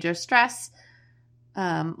shows major stress,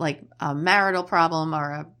 like a marital problem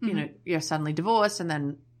or you're suddenly divorced and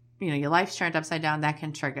then your life's turned upside down. That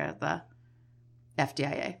can trigger the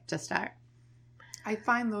FDIA to start. I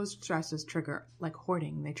find those stresses trigger, like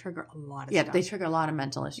hoarding, they trigger a lot of stuff. Yeah, they trigger a lot of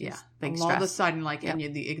mental issues. Yeah, big stress. All of a sudden, like, and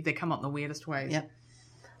they come out in the weirdest ways.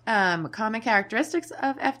 Yep. Common characteristics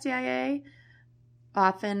of FDIA,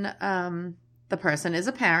 often the person is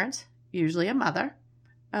a parent, usually a mother,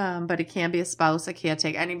 but it can be a spouse, a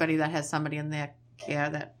caretaker, anybody that has somebody in their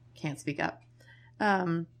care that can't speak up.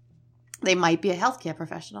 They might be a healthcare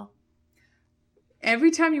professional.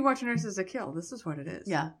 Every time you watch Nurses That Kill, this is what it is.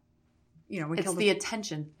 Yeah. It's the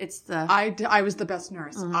attention. It's the... I was the best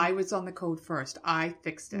nurse. Mm-hmm. I was on the code first. I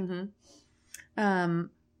fixed it. Mm-hmm.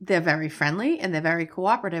 They're very friendly and they're very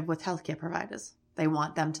cooperative with healthcare providers. They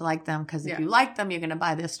want them to like them because if you like them, you're going to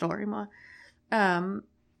buy their story more.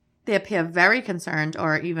 They appear very concerned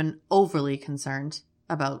or even overly concerned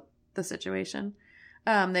about the situation.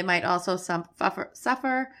 They might also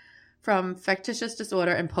suffer from factitious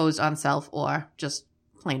disorder imposed on self or just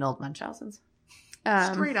plain old Munchausen's.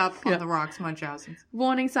 Straight up on the rocks, Munchausen's.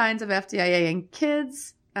 Warning signs of FDIA in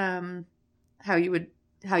kids. How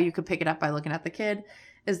you could pick it up by looking at the kid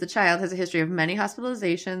is the child has a history of many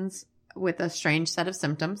hospitalizations with a strange set of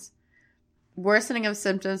symptoms. Worsening of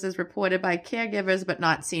symptoms is reported by caregivers but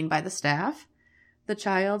not seen by the staff. The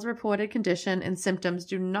child's reported condition and symptoms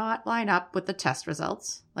do not line up with the test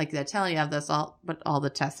results. Like they're telling you have this but all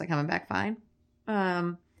the tests are coming back fine.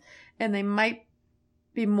 And they might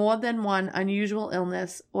be more than one unusual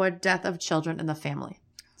illness or death of children in the family.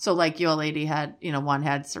 So like your lady had, one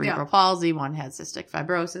had cerebral palsy, one had cystic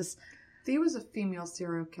fibrosis. There was a female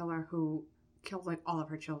serial killer who killed like all of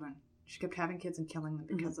her children. She kept having kids and killing them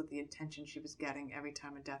because of the attention she was getting every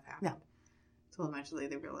time a death happened. Yeah. So eventually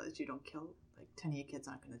they realized you don't kill, like 10 of your kids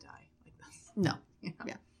aren't going to die like this. No.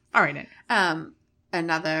 Yeah. All right.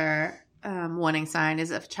 Another warning sign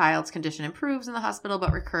is if a child's condition improves in the hospital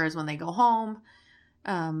but recurs when they go home.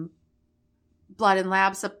 Blood and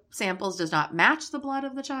lab samples does not match the blood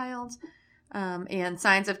of the child. And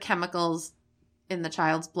signs of chemicals in the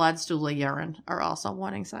child's blood, stool, or urine are also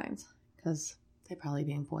warning signs because they're probably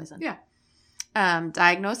being poisoned. Yeah.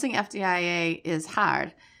 Diagnosing FDIA is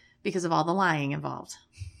hard because of all the lying involved.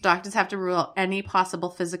 Doctors have to rule out any possible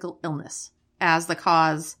physical illness as the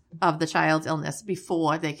cause of the child's illness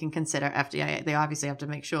before they can consider FDIA. They obviously have to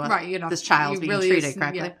make sure this child's being treated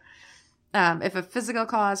correctly. Yeah. If a physical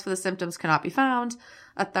cause for the symptoms cannot be found,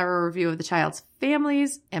 a thorough review of the child's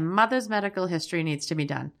family's and mother's medical history needs to be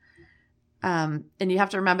done. And you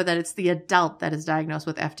have to remember that it's the adult that is diagnosed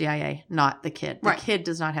with FDIA, not the kid. The kid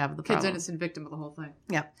does not have the problem. Kid's innocent victim of the whole thing.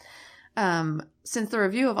 Yeah. Since the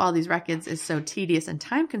review of all these records is so tedious and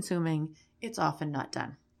time-consuming, it's often not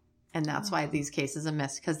done. And that's why these cases are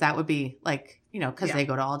missed, because that would be like, because they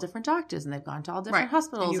go to all different doctors and they've gone to all different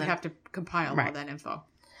hospitals. And you have to compile all that info.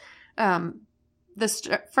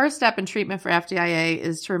 The first step in treatment for FDIA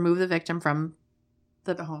is to remove the victim from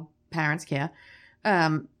the home parent's care.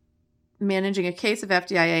 Managing a case of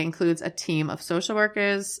FDIA includes a team of social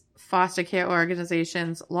workers, foster care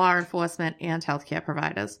organizations, law enforcement, and healthcare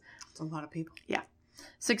providers. It's a lot of people. Yeah.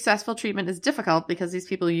 Successful treatment is difficult because these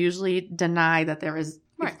people usually deny that there is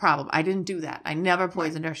a problem. I didn't do that. I never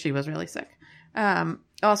poisoned her. She was really sick.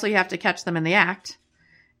 Also, you have to catch them in the act.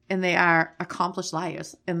 And they are accomplished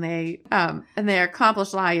liars. And they're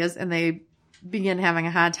accomplished liars, and they begin having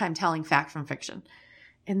a hard time telling fact from fiction.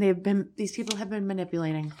 And these people have been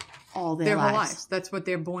manipulating all their lives. Whole lives. That's what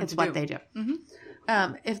they're born to do. It's what they do.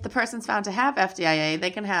 Mm-hmm. If the person's found to have FDIA,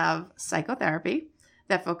 they can have psychotherapy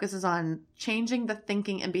that focuses on changing the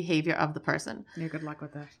thinking and behavior of the person. Yeah, good luck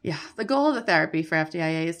with that. Yeah. The goal of the therapy for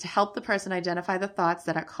FDIA is to help the person identify the thoughts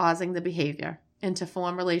that are causing the behavior and to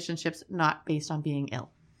form relationships not based on being ill.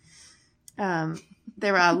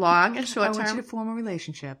 There are long and short term. I want you to form a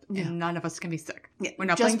relationship, and none of us can be sick. Yeah. We're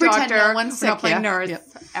not Just playing doctor. No one's sick. We're not playing nurse. Yep.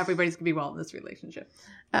 Everybody's gonna be well in this relationship.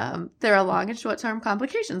 There are long and short term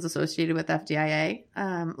complications associated with FDIA,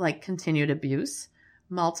 like continued abuse,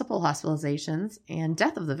 multiple hospitalizations, and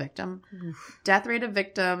death of the victim. Oof. Death rate of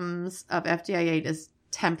victims of FDIA is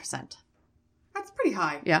 10%. That's pretty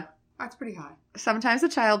high. Yeah. That's pretty high. Sometimes a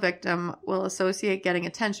child victim will associate getting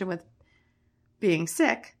attention with being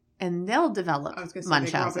sick, and they'll develop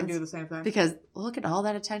Munchausen's. They do the same thing. Because look at all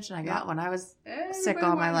that attention I got when I was sick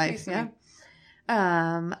all my life. Yeah.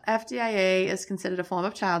 FDIA is considered a form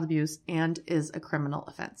of child abuse and is a criminal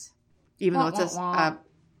offense. Even though it's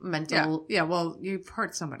mental. Yeah, well, you've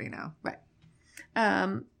hurt somebody now. Right.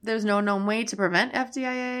 There's no known way to prevent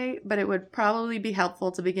FDIA, but it would probably be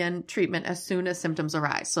helpful to begin treatment as soon as symptoms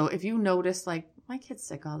arise. So if you notice, like, my kid's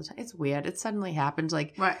sick all the time, it's weird, it suddenly happens,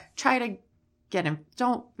 like, try to get him.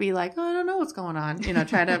 Don't be like, oh, I don't know what's going on.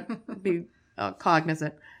 Try to be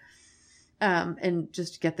cognizant. And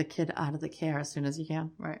just get the kid out of the care as soon as you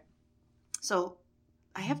can. Right. So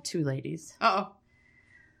I have 2 ladies. Uh-oh.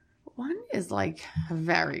 One is, like,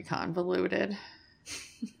 very convoluted.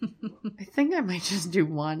 I think I might just do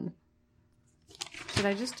one. Should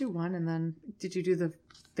I just do one and then... Did you do the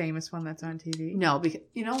famous one that's on TV? No, because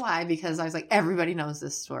you know why? Because I was like, everybody knows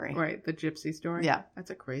this story. Right, the gypsy story? Yeah. That's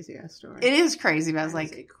a crazy-ass story. It is crazy, but I was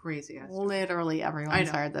like... a crazy-ass story. Literally everyone's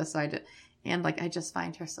heard this. So I did, and, like, I just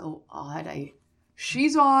find her so odd.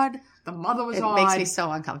 She's odd. The mother was odd. It makes me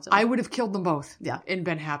so uncomfortable. I would have killed them both. Yeah. And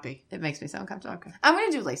been happy. It makes me so uncomfortable. Okay. I'm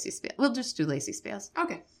going to do Lacey Spears. We'll just do Lacey Spears.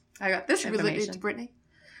 Okay. I got this information. To Britney?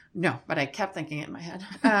 No, but I kept thinking it in my head.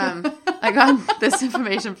 I got this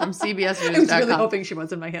information from CBSNews.com. I was really hoping she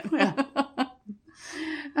was in my head. Yeah.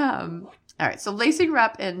 All right. So Lacey grew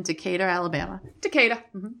up in Decatur, Alabama. Decatur.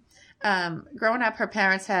 Mm-hmm. Growing up, her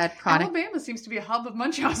parents had chronic... Alabama seems to be a hub of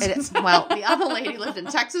munchausen. Well, the other lady lived in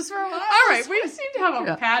Texas for a while. All right. We seem to have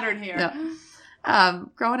a pattern here. Yeah.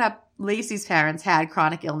 Growing up, Lacey's parents had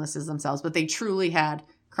chronic illnesses themselves, but they truly had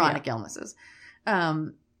chronic illnesses.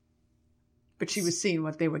 But she was seeing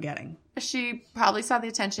what they were getting. She probably saw the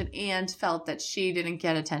attention and felt that she didn't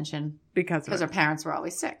get attention because her parents were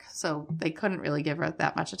always sick. So they couldn't really give her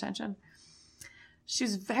that much attention. She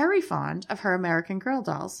was very fond of her American Girl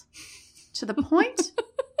dolls, to the point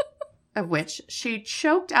of which she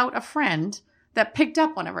choked out a friend that picked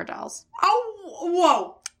up one of her dolls. Oh,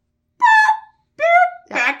 whoa.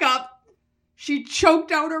 Back up. She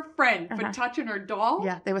choked out her friend for touching her doll?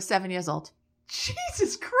 Yeah, they were 7 years old.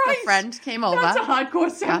 Jesus Christ. The friend came over. That's a hardcore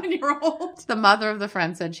 7-year-old. The mother of the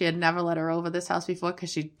friend said she had never let her over this house before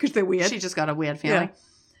because they're weird. She just got a weird feeling. Yeah.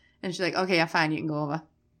 And she's like, okay, yeah, fine, you can go over.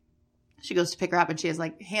 She goes to pick her up and she has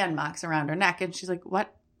like hand marks around her neck. And she's like,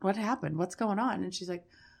 what happened? What's going on? And she's like,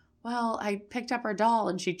 well, I picked up her doll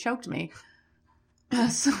and she choked me.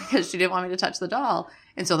 So, because she didn't want me to touch the doll.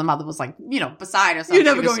 And so the mother was like, beside herself. You're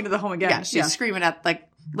never going to the home again. Yeah, she's screaming at like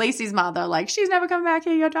Lacey's mother, like, she's never coming back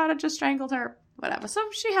here. Your daughter just strangled her. Whatever. So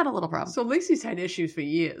she had a little problem. So Lacey's had issues for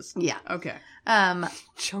years. Yeah. Okay.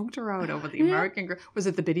 Choked her out over the American Girl. Was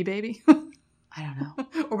it the Bitty Baby? I don't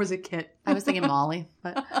know. Or was it Kit? I was thinking Molly,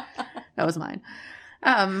 but that was mine.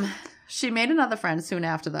 She made another friend soon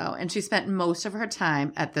after, though, and she spent most of her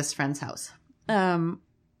time at this friend's house.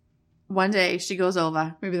 One day she goes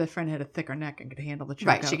over. Maybe that friend had a thicker neck and could handle the choke.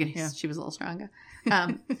 Right. She was a little stronger.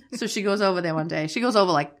 So she goes over there one day. She goes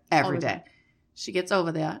over like every day. She gets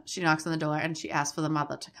over there. She knocks on the door and she asks for the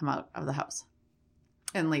mother to come out of the house.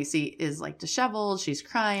 And Lacey is like disheveled. She's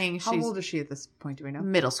crying. How old is she at this point? Do we know?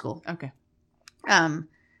 Middle school. Okay.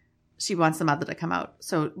 She wants the mother to come out.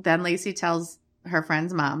 So then Lacey tells her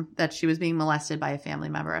friend's mom that she was being molested by a family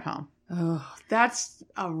member at home. Oh, that's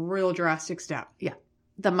a real drastic step. Yeah.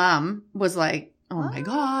 The mom was like, oh my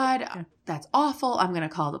God, that's awful. I'm going to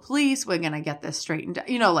call the police. We're going to get this straightened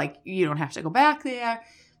out. Like, you don't have to go back there.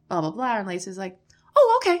 Blah, blah, blah. And Lacey's like,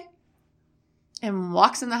 oh, okay. And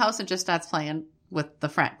walks in the house and just starts playing with the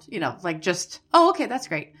friend. Oh, okay, that's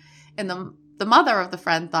great. And the mother of the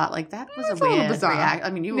friend thought, like, that was a weird reaction.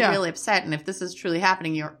 I mean, you were really upset. And if this is truly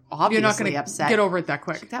happening, you're obviously not going upset. Get over it that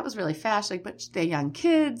quick. Like, that was really fast. Like, but they're young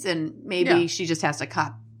kids and maybe she just has to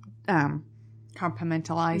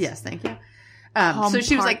compartmentalize. Yes, thank you. So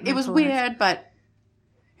she was like, it was weird, but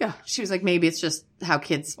yeah, she was like, maybe it's just how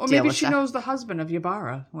kids deal with stuff. Or maybe she knows the husband of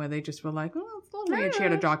Ybarra, where they just were like, well, it's lonely and she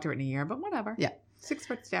had a doctorate in a year, but whatever. Yeah.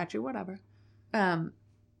 6-foot statue, whatever.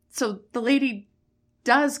 So the lady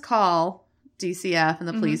does call DCF and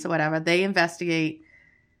the police or whatever. They investigate,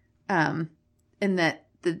 and that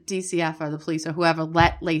the DCF or the police or whoever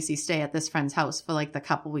let Lacey stay at this friend's house for like the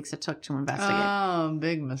couple weeks it took to investigate. Oh,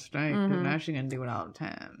 big mistake. Because now she's going to do it all the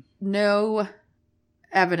time. No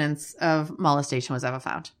evidence of molestation was ever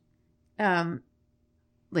found.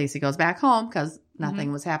 Lacey goes back home because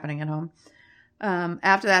nothing was happening at home.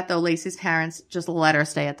 After that, though, Lacey's parents just let her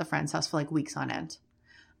stay at the friend's house for like weeks on end.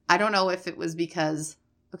 I don't know if it was because,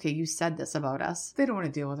 okay, you said this about us. They don't want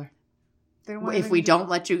to deal with her. They don't want if we don't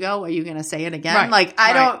let you go, are you going to say it again? Right. Like,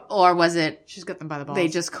 I don't, or was it? She's got them by the balls. They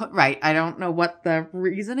just, right. I don't know what the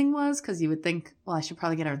reasoning was because you would think, well, I should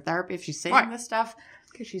probably get her in therapy if she's saying this stuff.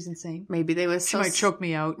 Because she's insane. Maybe they were She might choke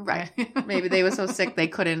me out. Right. Maybe they were so sick they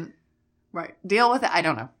couldn't deal with it. I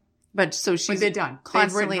don't know. But so she's they're done.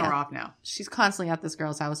 Constantly They've written her off now. She's constantly at this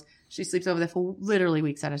girl's house. She sleeps over there for literally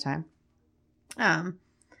weeks at a time.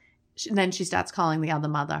 Then she starts calling the other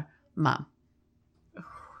mother Mom.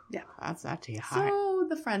 Yeah, that's that to your heart. So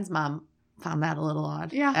the friend's mom found that a little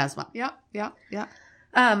odd as well. Yeah.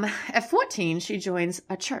 At 14, she joins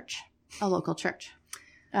a church, a local church.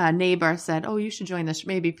 A neighbor said, "Oh, you should join this,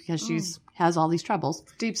 maybe because has all these troubles."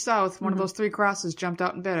 Deep South, one of those 3 crosses jumped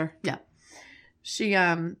out and bit her. Yeah. She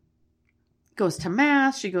goes to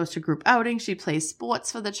mass. She goes to group outings. She plays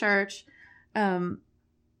sports for the church. And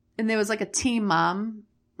there was like a team mom,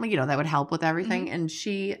 that would help with everything. And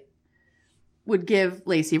she would give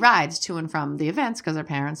Lacey rides to and from the events because her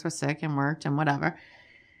parents were sick and worked and whatever.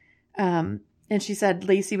 And she said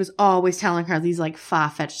Lacey was always telling her these like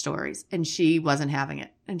far-fetched stories and she wasn't having it.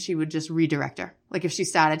 And she would just redirect her. Like if she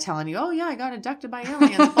started telling you, "Oh yeah, I got abducted by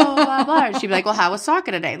aliens," blah, blah, blah. And she'd be like, "Well, how was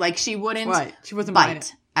soccer today?" Like she wouldn't She wasn't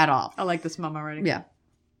bite at all. I like this mom already. Yeah.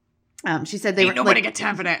 She said they were nobody got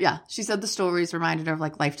time for that. Yeah. She said the stories reminded her of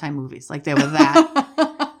like Lifetime movies. Like they were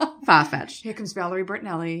that far-fetched. Here comes Valerie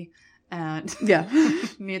Bertinelli and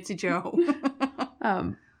Nancy Joe.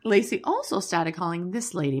 Lacey also started calling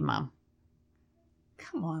this lady Mom.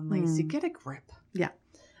 Come on, Lacey, get a grip. Yeah.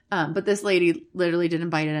 But this lady literally didn't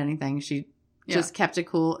bite at anything. She just kept it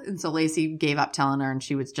cool. And so Lacey gave up telling her and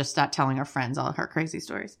she would just start telling her friends all her crazy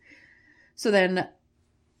stories. So then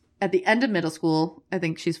at the end of middle school, I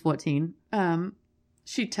think she's 14,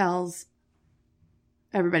 she tells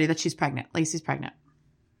everybody that she's pregnant. Lacey's pregnant.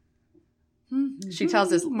 She tells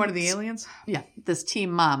this... One of the aliens? Yeah. This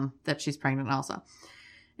team mom that she's pregnant also.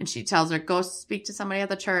 And she tells her, "Go speak to somebody at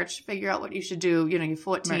the church, figure out what you should do. You're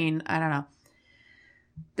 14. Right. I don't know."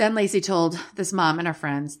 Then Lacey told this mom and her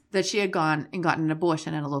friends that she had gone and gotten an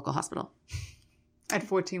abortion at a local hospital. At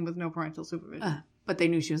 14 with no parental supervision. But they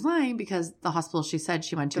knew she was lying because the hospital she said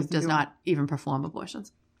she went to does not even perform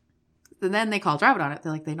abortions. And then they called her out on it.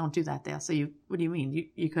 They're like, "They don't do that there. So what do you mean?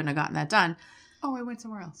 You couldn't have gotten that done." "Oh, I went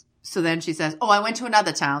somewhere else." So then she says, "Oh, I went to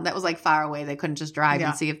another town that was like far away. They couldn't just drive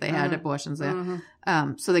and see if they had abortions there."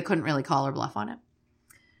 So they couldn't really call her bluff on it.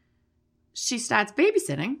 She starts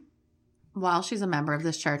babysitting while she's a member of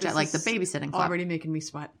this church at like the babysitting club. Already making me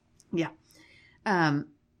sweat. Yeah.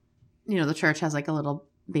 The church has like a little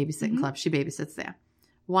babysitting club. She babysits there.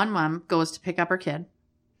 One mom goes to pick up her kid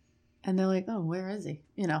and they're like, "Oh, where is he?"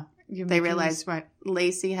 They realize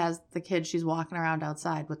Lacey has the kid. She's walking around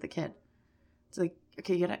outside with the kid. It's like,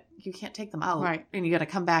 okay, you can't take them out. Right. And you got to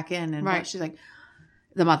come back in. And she's like,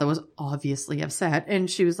 the mother was obviously upset. And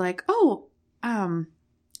she was like, "Oh, I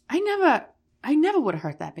never would have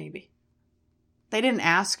hurt that baby." They didn't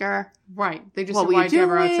ask her. Right. They just said, "Why drive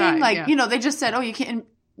her outside?" Like, they just said, "Oh, you can't."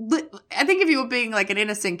 I think if you were being like an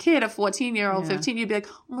innocent kid, a 14-year-old, 15, you'd be like,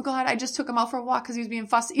 "Oh my God, I just took him out for a walk because he was being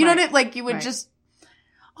fussy." You know what I mean? Like you would just,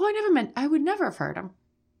 I would never have hurt him.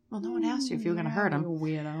 Well, no one asked you if you were going to hurt him. You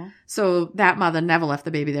weirdo. So that mother never left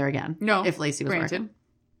the baby there again. No. If Lacey was working.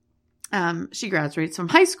 She graduates from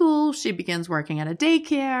high school. She begins working at a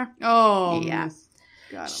daycare. Oh. Yeah.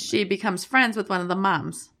 She becomes friends with one of the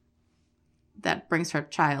moms that brings her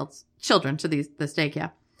children to this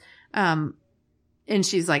daycare. And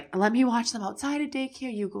she's like, "Let me watch them outside of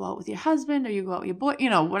daycare. You go out with your husband or you go out with your boy,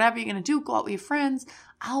 whatever you're going to do, go out with your friends.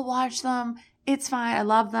 I'll watch them. It's fine. I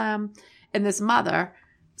love them." And this mother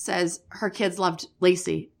says her kids loved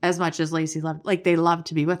Lacey as much as Lacey they loved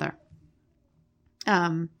to be with her.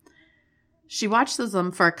 She watches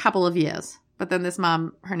them for a couple of years, but then this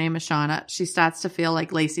mom, her name is Shauna, she starts to feel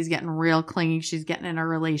like Lacey's getting real clingy. She's getting in a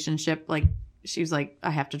relationship. Like she's like, "I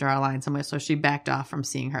have to draw a line somewhere." So she backed off from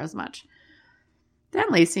seeing her as much. Then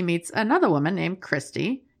Lacey meets another woman named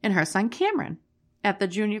Christy and her son Cameron at the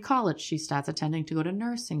junior college she starts attending to go to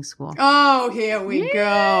nursing school. Oh, here we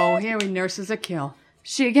go. Here we nurses a kill.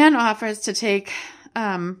 She again offers to take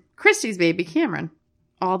Christy's baby, Cameron,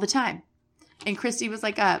 all the time. And Christy was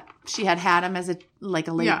like she had him as a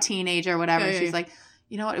late teenager or whatever. Yeah, she's like,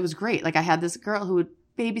 "You know what? It was great. Like I had this girl who would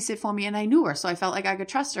babysit for me and I knew her. So I felt like I could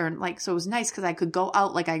trust her. And so it was nice because I could go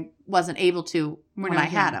out like I wasn't able to when I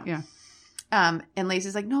had him." Yeah. And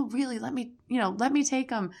Lacey's like, "No, really, let me take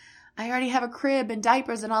him. I already have a crib and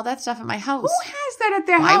diapers and all that stuff at my house." Who has that at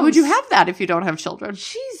their house? Why would you have that if you don't have children?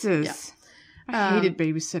 Jesus. Yeah. I hated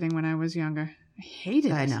babysitting when I was younger. I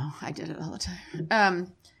hated it. I know. I did it all the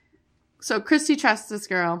time. So Christy trusts this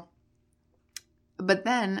girl, but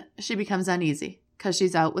then she becomes uneasy because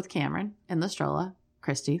she's out with Cameron in the stroller,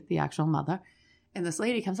 Christy, the actual mother, and this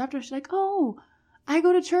lady comes up to her. She's like, "Oh, I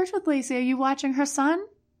go to church with Lacey. Are you watching her son?"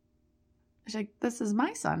 She's like, "This is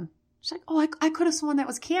my son." She's like, "Oh, I could have sworn that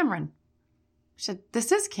was Cameron." She said,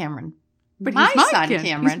 "This is Cameron." But my he's my son, kid.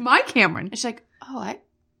 Cameron. He's my Cameron. And she's like, oh,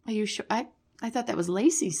 are you sure? I thought that was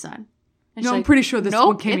Lacey's son. And No, she's I'm like, pretty sure this nope,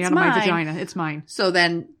 one came it's out of my mine. vagina. It's mine. So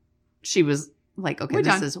then she was like, okay, We're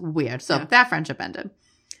this done. is weird. So that friendship ended.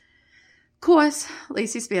 Of course,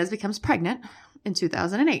 Lacey Spears becomes pregnant in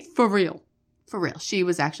 2008. For real. For real. She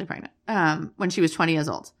was actually pregnant when she was 20 years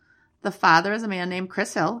old. The father is a man named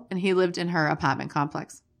Chris Hill, and he lived in her apartment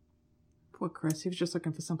complex. Poor Chris. He was just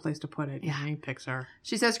looking for some place to put it. Yeah. And he picks her.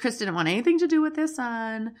 She says Chris didn't want anything to do with their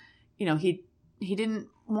son. You know, he didn't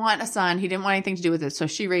want a son. He didn't want anything to do with it. So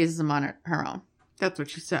she raises him on her own. That's what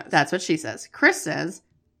she says. That's what she says. Chris says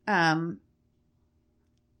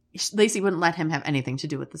Lacey wouldn't let him have anything to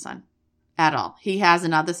do with the son at all. He has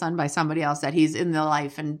another son by somebody else that he's in their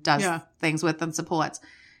life and does things with and supports.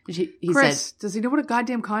 He Chris, said, does he know what a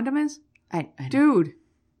goddamn condom is? I know. Dude.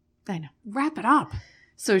 I know. Wrap it up.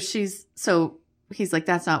 So he's like,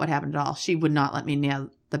 that's not what happened at all. She would not let me near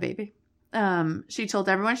the baby. She told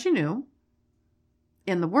everyone she knew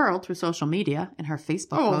in the world through social media and her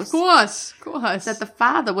Facebook posts. Of course. That the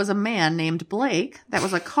father was a man named Blake that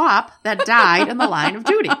was a cop that died in the line of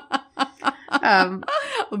duty.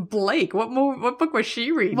 Blake, what book was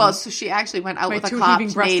she reading? Well, so she actually went out with a cop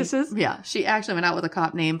named, she actually went out with a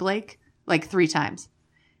cop named Blake like 3 times.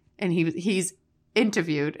 And he's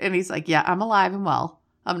interviewed and he's like, yeah, I'm alive and well.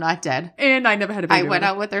 I'm not dead. And I never had a baby. I went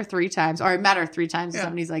out with her 3 times, or I met her 3 times. Yeah.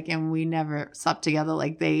 Somebody's like, and we never slept together.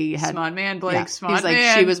 Like they had. Smart man, Blake. Yeah. Smart He's like,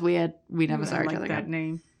 man. she was weird. We never saw each other that again.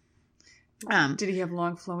 Name. Did he have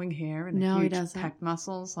long flowing hair and no, huge he doesn't. pec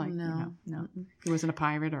muscles? Like, no. He wasn't a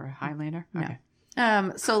pirate or a Highlander? Okay.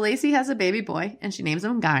 No. So Lacey has a baby boy and she names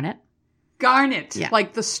him Garnet. Garnet. Yeah.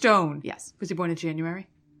 Like the stone. Yes. Was he born in January?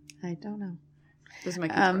 I don't know. Those are my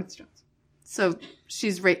kids' birthstones. So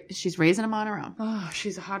she's raising him on her own. Oh,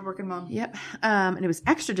 she's a hardworking mom. Yep. And it was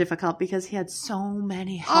extra difficult because he had so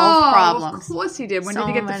many health problems. Of course he did. When did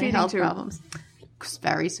he get the feeding tube? Problems.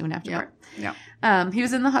 Very soon after birth. Yeah. He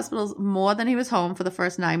was in the hospitals more than he was home for the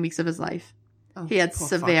first 9 weeks of his life. Oh, he had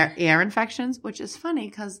severe ear infections, which is funny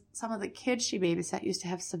because some of the kids she babysat used to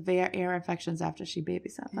have severe ear infections after she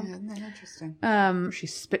babysat them. Yeah, isn't that interesting? Was she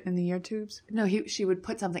spitting in the ear tubes? No, she would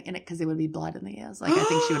put something in it because there would be blood in the ears. Like I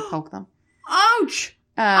think she would poke them. Ouch!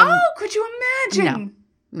 Could you imagine?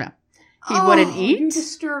 No. He wouldn't eat. You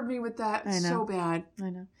disturbed me with that so bad. I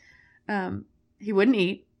know. He wouldn't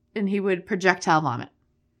eat, and he would projectile vomit.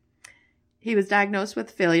 He was diagnosed with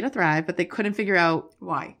failure to thrive, but they couldn't figure out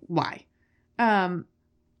why.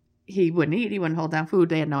 He wouldn't eat. He wouldn't hold down food.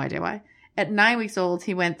 They had no idea why. At 9 weeks old,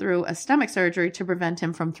 he went through a stomach surgery to prevent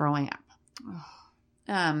him from throwing up.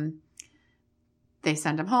 They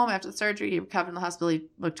sent him home after the surgery. He recovered in the hospital. He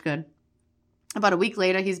looked good. About a week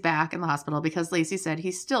later, he's back in the hospital because Lacey said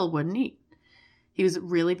he still wouldn't eat. He was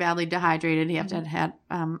really badly dehydrated. He had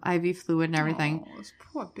IV fluid and everything. Oh, this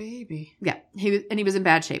poor baby. Yeah, he was in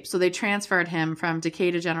bad shape. So they transferred him from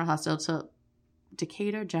Decatur General Hospital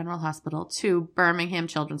to Birmingham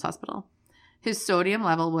Children's Hospital. His sodium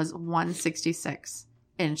level was 166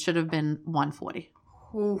 and should have been 140.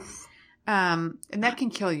 Oof. And that can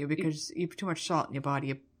kill you because you put too much salt in your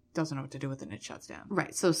body. It doesn't know what to do with it and it shuts down.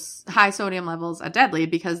 Right. So high sodium levels are deadly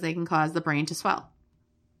because they can cause the brain to swell.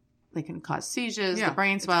 They can cause seizures. The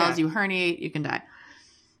brain swells. You herniate. You can die.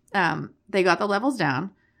 They got the levels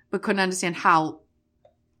down, but couldn't understand how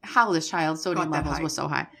this child's sodium levels were so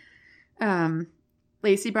high.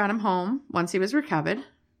 Lacey brought him home once he was recovered.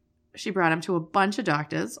 She brought him to a bunch of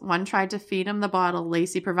doctors. One tried to feed him the bottle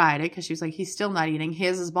Lacey provided because she was like, he's still not eating.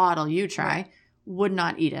 Here's his bottle. You try. Right. Would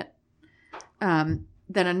not eat it.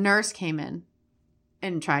 Then a nurse came in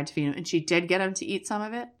and tried to feed him. And she did get him to eat some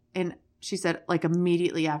of it. And she said, like,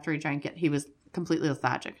 immediately after he drank it, he was completely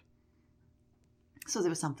lethargic. So there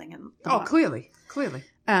was something in the bottle. Clearly.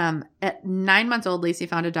 At 9 months old, Lacey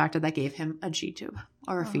found a doctor that gave him a G tube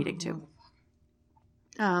or a feeding tube.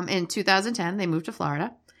 In 2010, they moved to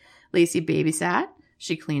Florida. Lacey babysat.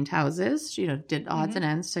 She cleaned houses. She did odds and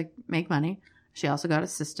ends to make money. She also got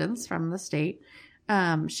assistance from the state.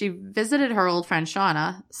 She visited her old friend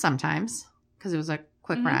Shauna sometimes because it was a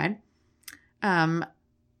quick ride.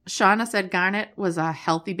 Shauna said Garnet was a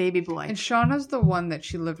healthy baby boy. And Shauna's the one that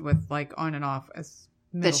she lived with like on and off as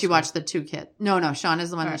that she watched the 2 kids. No,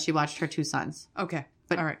 Shauna's the one that she watched her 2 sons. Okay.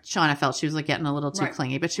 But all right. Shauna felt she was like getting a little too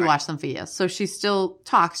clingy, but she watched them for years. So she still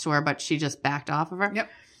talks to her, but she just backed off of her.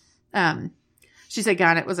 Yep. She said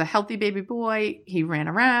Garnet was a healthy baby boy. He ran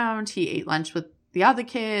around. He ate lunch with the other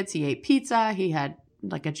kids. He ate pizza. He had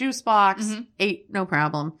like a juice box. Ate no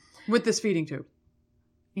problem. With this feeding tube.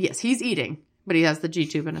 Yes, he's eating, but he has the G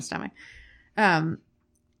tube in his stomach.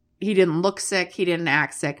 He didn't look sick. He didn't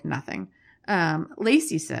act sick. Nothing.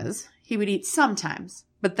 Lacey says He would eat sometimes,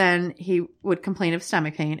 but then he would complain of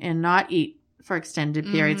stomach pain and not eat for extended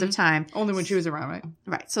periods of time. Only when she was around, right?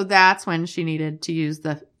 Right. So that's when she needed to use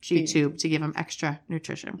the G-tube to give him extra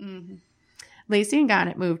nutrition. Lacey and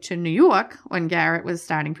Garnet moved to New York when Garrett was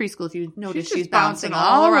starting preschool. If you notice, she's bouncing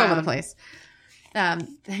all over the place.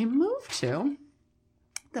 They moved to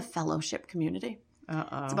the Fellowship community.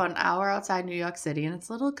 It's about an hour outside New York City, and it's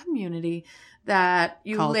a little community that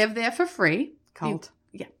you live there for free.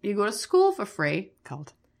 You go to school for free.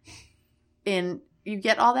 And you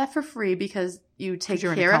get all that for free because you take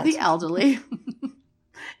care of the elderly.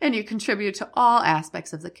 And you contribute to all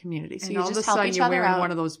aspects of the community. So and you all just of a sudden you're wearing out.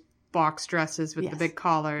 One of those box dresses with the big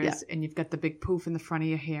collars, and you've got the big poof in the front of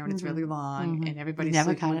your hair, and it's really long, and everybody's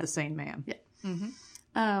sleeping with the same man.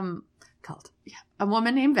 Cult. Yeah. A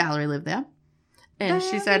woman named Valerie lived there. And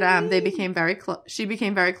she said they became very close. She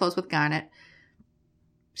became very close with Garnet.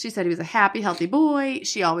 She said he was a happy, healthy boy.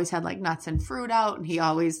 She always had like nuts and fruit out, and he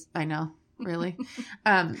always, I know, really.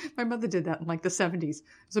 My mother did that in like the 70s. It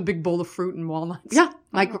was a big bowl of fruit and walnuts. Yeah,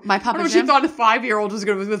 like my Papa Jim. She thought a 5-year-old was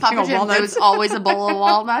going to be with Papa Jim, walnuts. there was always a bowl of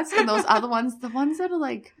walnuts, and those other ones, the ones that are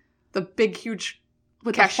like the big, huge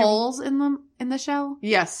with cashew. The holes in them in the shell.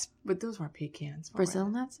 Yes, but those weren't pecans. Brazil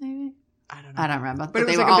nuts, maybe. I don't know. I don't remember. But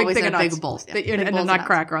they were like always in a big bowl. Yeah, and a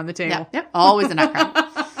nutcracker on the table. Yep. Always a nutcracker.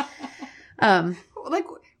 Like,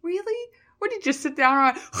 really? What, did you just sit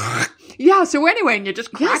down and yeah, so anyway, and you're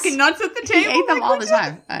just cracking nuts at the table? He ate them all the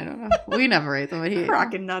time. I don't know. We never ate them, but he ate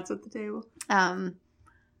cracking nuts at the table.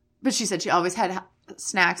 But she said she always had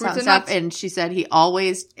snacks and stuff, and she said he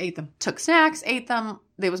always ate them. Took snacks, ate them.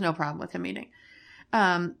 There was no problem with him eating.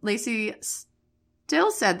 Lacey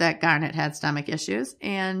still said that Garnet had stomach issues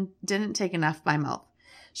and didn't take enough by mouth.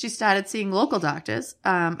 She started seeing local doctors.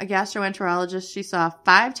 A gastroenterologist she saw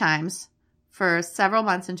 5 times for several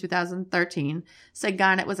months in 2013 said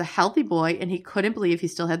Garnet was a healthy boy and he couldn't believe he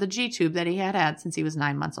still had the G-tube that he had had since he was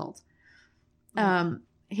 9 months old.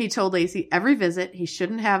 He told Lacey every visit he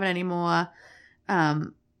shouldn't have it anymore.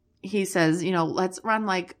 He says, let's run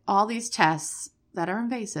like all these tests that are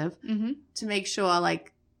invasive to make sure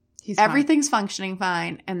like everything's functioning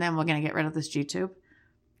fine, and then we're going to get rid of this G-tube.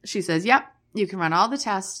 She says, yep, you can run all the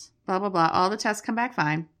tests, blah, blah, blah. All the tests come back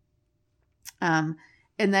fine.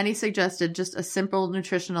 And then he suggested just a simple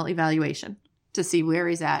nutritional evaluation to see where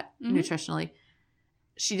he's at nutritionally.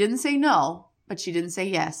 She didn't say no, but she didn't say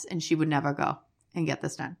yes, and she would never go and get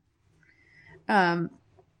this done.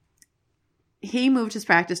 He moved his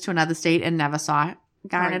practice to another state and never saw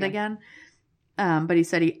Garnet again. But he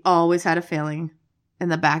said he always had a feeling in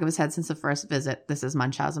the back of his head since the first visit. This is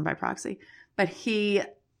Munchausen by proxy. But he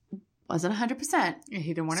wasn't 100%.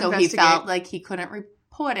 He didn't want to investigate. So he felt like he couldn't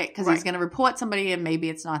report it because he's going to report somebody and maybe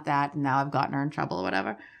it's not that. And now I've gotten her in trouble or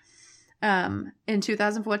whatever. In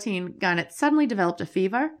 2014, Garnet suddenly developed a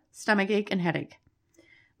fever, stomachache, and headache.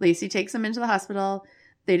 Lacey takes him into the hospital.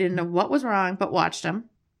 They didn't know what was wrong, but watched him.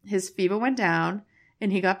 His fever went down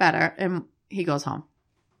and he got better and he goes home.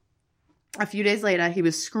 A few days later, he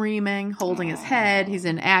was screaming, holding his head. He's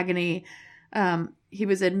in agony. He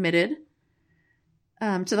was admitted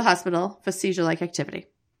to the hospital for seizure-like activity.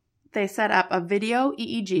 They set up a video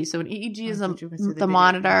EEG. So an EEG is the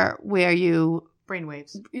monitor where you...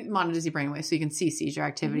 Brainwaves. It monitors your brainwaves so you can see seizure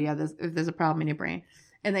activity if there's a problem in your brain.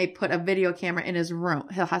 And they put a video camera in his room,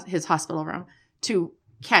 his hospital room, to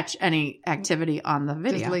catch any activity on the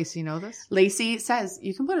video. Does Lacey know this? Lacey says,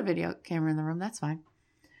 you can put a video camera in the room. That's fine.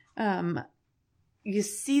 You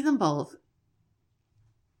see them both.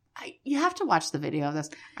 You have to watch the video of this.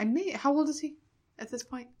 How old is he at this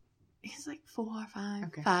point? He's like 4 or 5.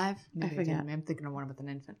 Okay. 5. Maybe I forget. I'm thinking of one with an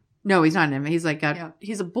infant. No, he's not an infant. He's like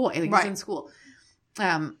he's a boy. Like he's in school.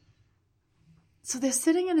 So they're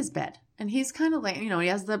sitting in his bed and he's kind of like, he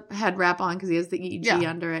has the head wrap on because he has the EEG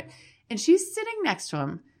under it. And she's sitting next to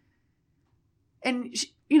him. And,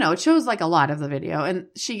 it shows like a lot of the video. And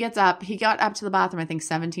she gets up. He got up to the bathroom, I think,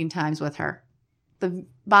 17 times with her. The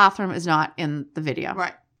bathroom is not in the video.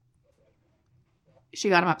 Right. She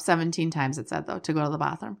got him up 17 times, it said, though, to go to the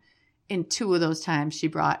bathroom. In 2 of those times, she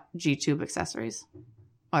brought G-tube accessories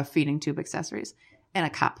or feeding tube accessories and a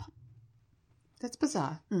cup. That's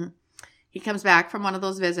bizarre. Mm-hmm. He comes back from one of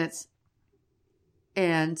those visits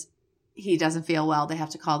and he doesn't feel well. They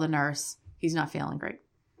have to call the nurse. He's not feeling great.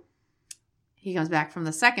 He comes back from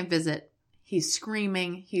the second visit. He's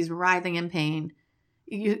screaming. He's writhing in pain.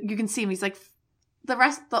 You can see him. He's like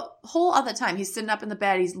the whole other time he's sitting up in the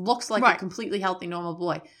bed. He looks like a completely healthy, normal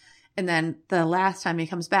boy. And then the last time he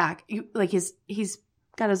comes back, he's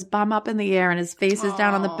got his bum up in the air and his face is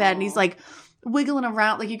down on the bed and he's like wiggling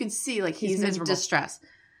around. Like you can see like he's in distress.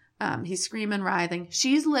 He's screaming, writhing.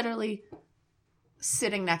 She's literally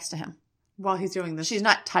sitting next to him while he's doing this. She's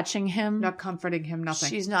not touching him, not comforting him, nothing.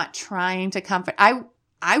 She's not trying to comfort.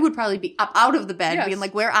 I would probably be up out of the bed, being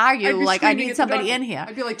like, "Where are you? Like, I need somebody in here."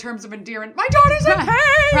 I'd be like, terms of endearment. My daughter's in pain.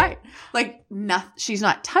 Right. Like, she's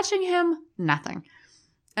not touching him. Nothing.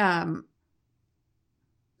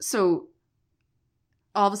 So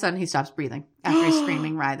all of a sudden he stops breathing after he's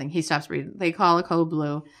screaming, writhing. He stops breathing. They call a code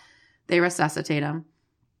blue. They resuscitate him.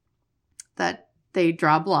 They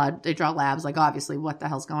draw blood. They draw labs. Like, obviously, what the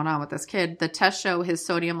hell's going on with this kid? The tests show his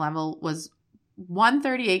sodium level was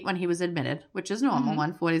 138 when he was admitted, which is normal.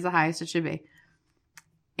 140 is the highest it should be.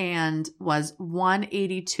 And was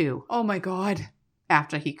 182. Oh, my God.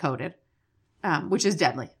 After he coded, which is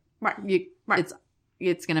deadly. Right.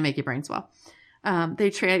 It's going to make your brain swell. They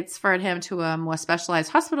transferred him to a more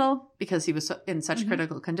specialized hospital because he was in such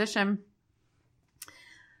critical condition.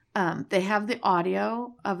 They have the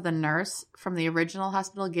audio of the nurse from the original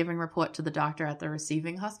hospital giving report to the doctor at the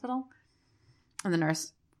receiving hospital. And the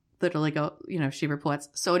nurse literally she reports,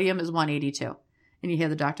 sodium is 182. And you hear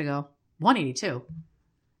the doctor go, 182?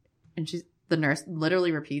 And the nurse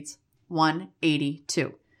literally repeats,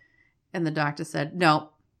 182. And the doctor said, no,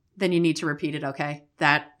 then you need to repeat it, okay?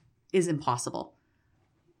 That is impossible.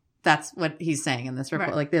 That's what he's saying in this report.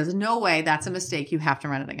 Right. Like, there's no way that's a mistake. You have to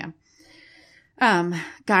run it again.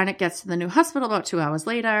 Garnet gets to the new hospital about 2 hours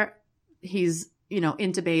later. He's,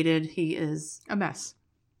 intubated. He is a mess.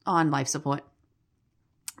 On life support.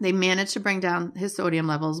 They managed to bring down his sodium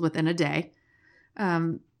levels within a day.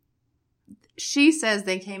 She says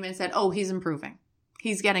they came in and said, oh, he's improving.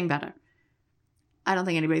 He's getting better. I don't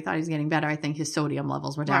think anybody thought he was getting better. I think his sodium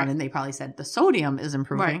levels were down, and they probably said the sodium is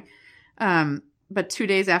improving. Right. But 2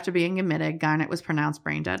 days after being admitted, Garnet was pronounced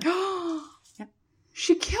brain dead. Yep.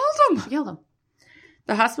 She killed him. She killed him.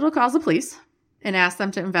 The hospital calls the police and asks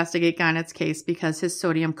them to investigate Garnet's case because his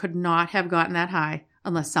sodium could not have gotten that high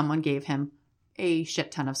unless someone gave him a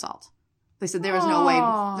shit ton of salt. They said there was no way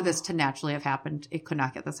for this to naturally have happened. It could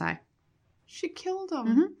not get this high. She killed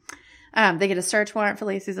him. They get a search warrant for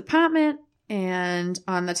Lacey's apartment. And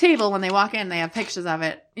on the table, when they walk in, they have pictures of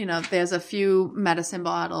it. There's a few medicine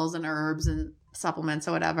bottles and herbs and supplements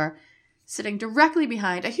or whatever sitting directly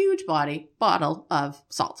behind a huge bottle of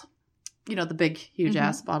salt. The big, huge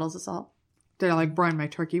ass bottles of salt. Did I like brine my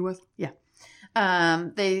turkey with? Yeah.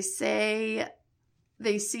 They say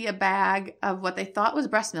they see a bag of what they thought was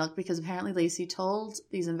breast milk because apparently Lacey told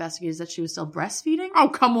these investigators that she was still breastfeeding. Oh,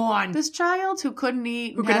 come on. This child who couldn't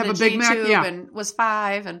eat, who could have a Big Mac, and was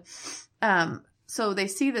 5. And so they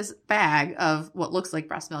see this bag of what looks like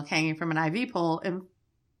breast milk hanging from an IV pole and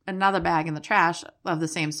another bag in the trash of the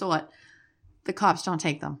same sort. The cops don't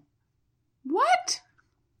take them. What?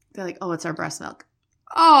 They're like, oh, it's our breast milk.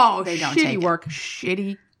 Oh, they don't take work.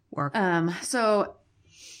 Shitty work. So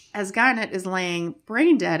as Garnet is laying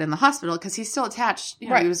brain dead in the hospital, because he's still attached, he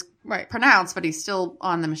was pronounced, but he's still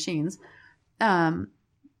on the machines.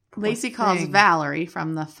 Lacey calls Valerie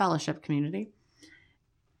from the fellowship community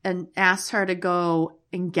and asks her to go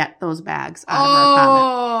and get those bags out of her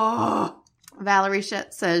apartment. Valerie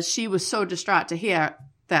says she was so distraught to hear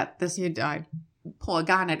that he died. Poor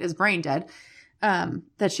Garnet is brain dead.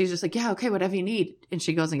 That she's just like, yeah, okay, whatever you need. And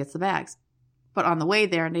she goes and gets the bags. But on the way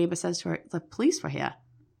there, a neighbor says to her, the police were here.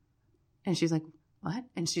 And she's like, what?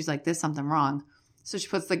 And she's like, there's something wrong. So she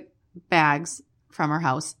puts the bags from her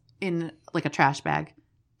house in like a trash bag,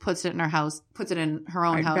 puts it in her house, puts it in her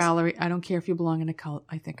own house. Valerie, I don't care if you belong in a cult.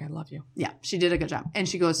 I think I love you. Yeah, she did a good job. And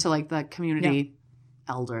she goes to like the community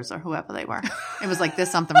elders or whoever they were. It was like,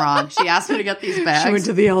 there's something wrong. She asked her to get these bags. She went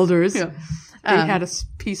to the elders. Yeah. They had a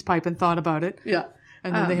peace pipe and thought about it. Yeah.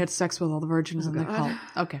 And then they had sex with all the virgins in the cult.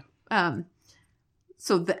 Okay.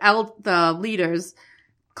 So the leaders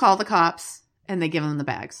call the cops and they give them the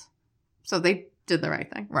bags. So they did the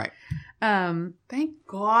right thing. Right. Thank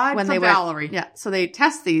God for Valerie. So they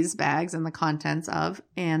test these bags and the contents of,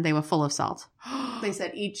 and they were full of salt. They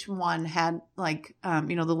said each one had like,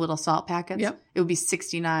 the little salt packets. Yep. It would be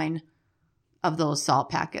 69 of those salt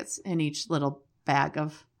packets in each little bag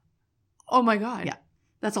of. Oh my God. Yeah.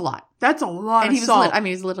 That's a lot. That's a lot of salt.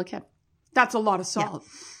 He was a little kid. That's a lot of salt.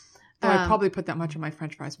 Yeah. I'd probably put that much in my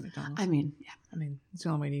French fries at McDonald's. It's the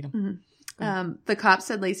only way to eat them. Mm-hmm. The cops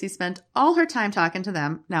said Lacey spent all her time talking to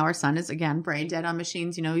them. Now her son is, again, brain dead on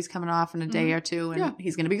machines. He's coming off in a day or two and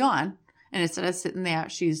he's going to be gone. And instead of sitting there,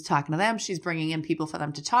 she's talking to them. She's bringing in people for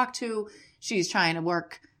them to talk to. She's trying to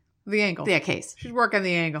work the angle. Their case. She's working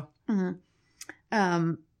the angle.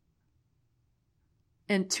 Mm-hmm.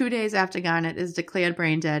 And 2 days after Garnet is declared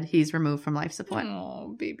brain dead, he's removed from life support.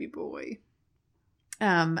 Oh, baby boy.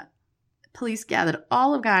 Police gathered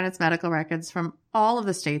all of Garnett's medical records from all of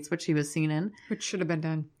the states which he was seen in. Which should have been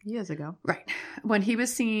done years ago. Right. When he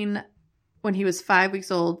was 5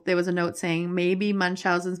 weeks old, there was a note saying maybe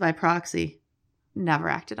Munchausen's by proxy. Never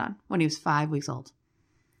acted on when he was 5 weeks old.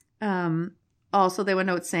 Also, there were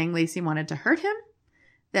notes saying Laci wanted to hurt him,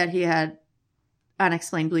 that he had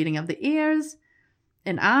unexplained bleeding of the ears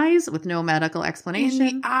and eyes with no medical explanation.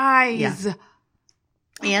 In the eyes. Yeah.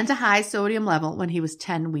 And a high sodium level when he was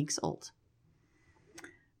 10 weeks old.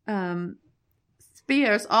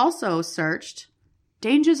 Spears also searched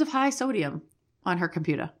dangers of high sodium on her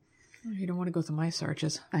computer. You don't want to go through my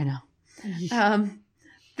searches. I know.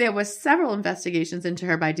 There were several investigations into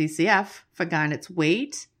her by DCF for Garnett's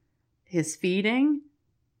weight, his feeding,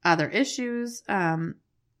 other issues,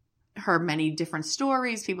 her many different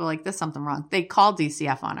stories. People like, there's something wrong. They called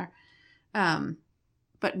DCF on her.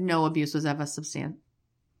 But no abuse was ever substantiated.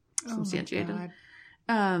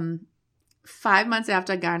 Oh 5 months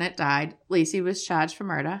after Garnett died, Laci was charged for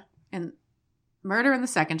murder in the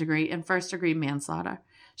second degree and first degree manslaughter.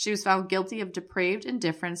 She was found guilty of depraved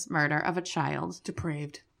indifference murder of a child.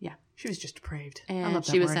 Depraved. Yeah. She was just depraved. And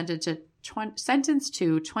she was sentenced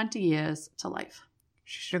to 20 years to life.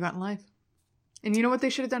 She should have gotten life. And you know what they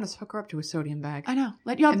should have done is hook her up to a sodium bag. I know.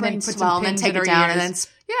 Let your brain swell and then take it down and then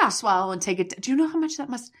swallow and take it down. Do you know how much that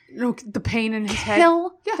must the pain in his head?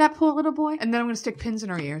 Kill that poor little boy. And then I'm going to stick pins in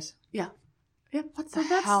her ears. Yeah. Yeah. What the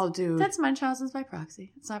hell, dude? That's Munchausen's by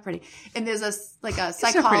proxy. It's not pretty. And there's a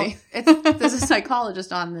psychologist. There's a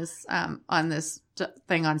psychologist on this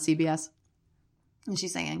thing on CBS, and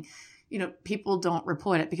she's saying, people don't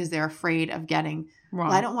report it because they're afraid of getting wrong.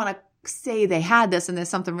 Well, I don't want to say they had this and there's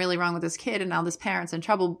something really wrong with this kid and now this parent's in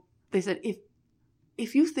trouble. They said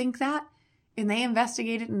if you think that and they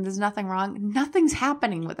investigate it and there's nothing wrong, nothing's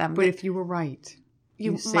happening with them. But if you were right,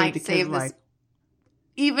 you might save this. Life.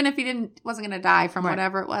 Even if he wasn't going to die from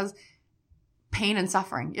whatever it was, pain and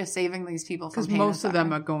suffering. You're saving these people from pain and suffering. Because most of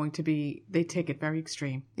them are going to be, they take it very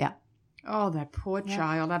extreme. Yeah. Oh, that poor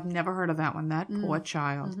child. I've never heard of that one. That poor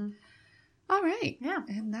child. Mm-hmm. All right. Yeah.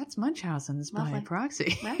 And that's Munchausen's by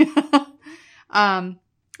proxy. Right.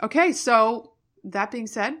 Okay. So that being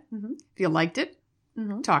said, if you liked it,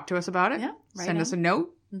 talk to us about it. Yeah. Send us a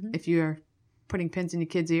note. If you're putting pins in your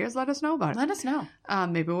kids' ears, let us know about it. Let us know.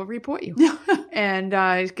 Maybe we'll report you. And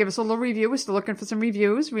give us a little review. We're still looking for some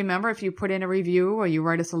reviews. Remember, if you put in a review or you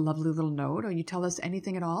write us a lovely little note or you tell us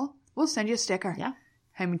anything at all, we'll send you a sticker. Yeah.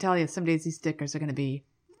 Let me tell you, some days these stickers are going to be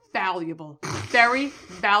valuable. Very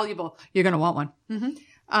valuable. You're going to want one.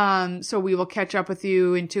 Mm-hmm. So we will catch up with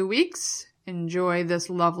you in 2 weeks. Enjoy this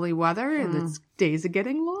lovely weather. The days are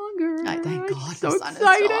getting longer. Thank God. I'm so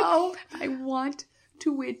excited. I want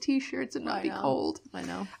to wear t-shirts and not be cold. I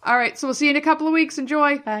know. All right. So we'll see you in a couple of weeks.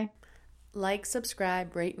 Enjoy. Bye. Like,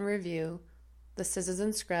 subscribe, rate, and review the Scissors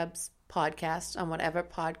and Scrubs podcast on whatever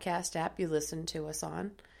podcast app you listen to us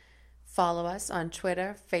on. Follow us on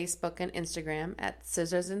Twitter, Facebook, and Instagram at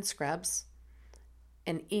Scissors and Scrubs.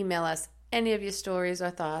 And email us any of your stories or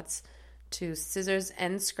thoughts to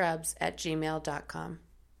scissorsandscrubs@gmail.com.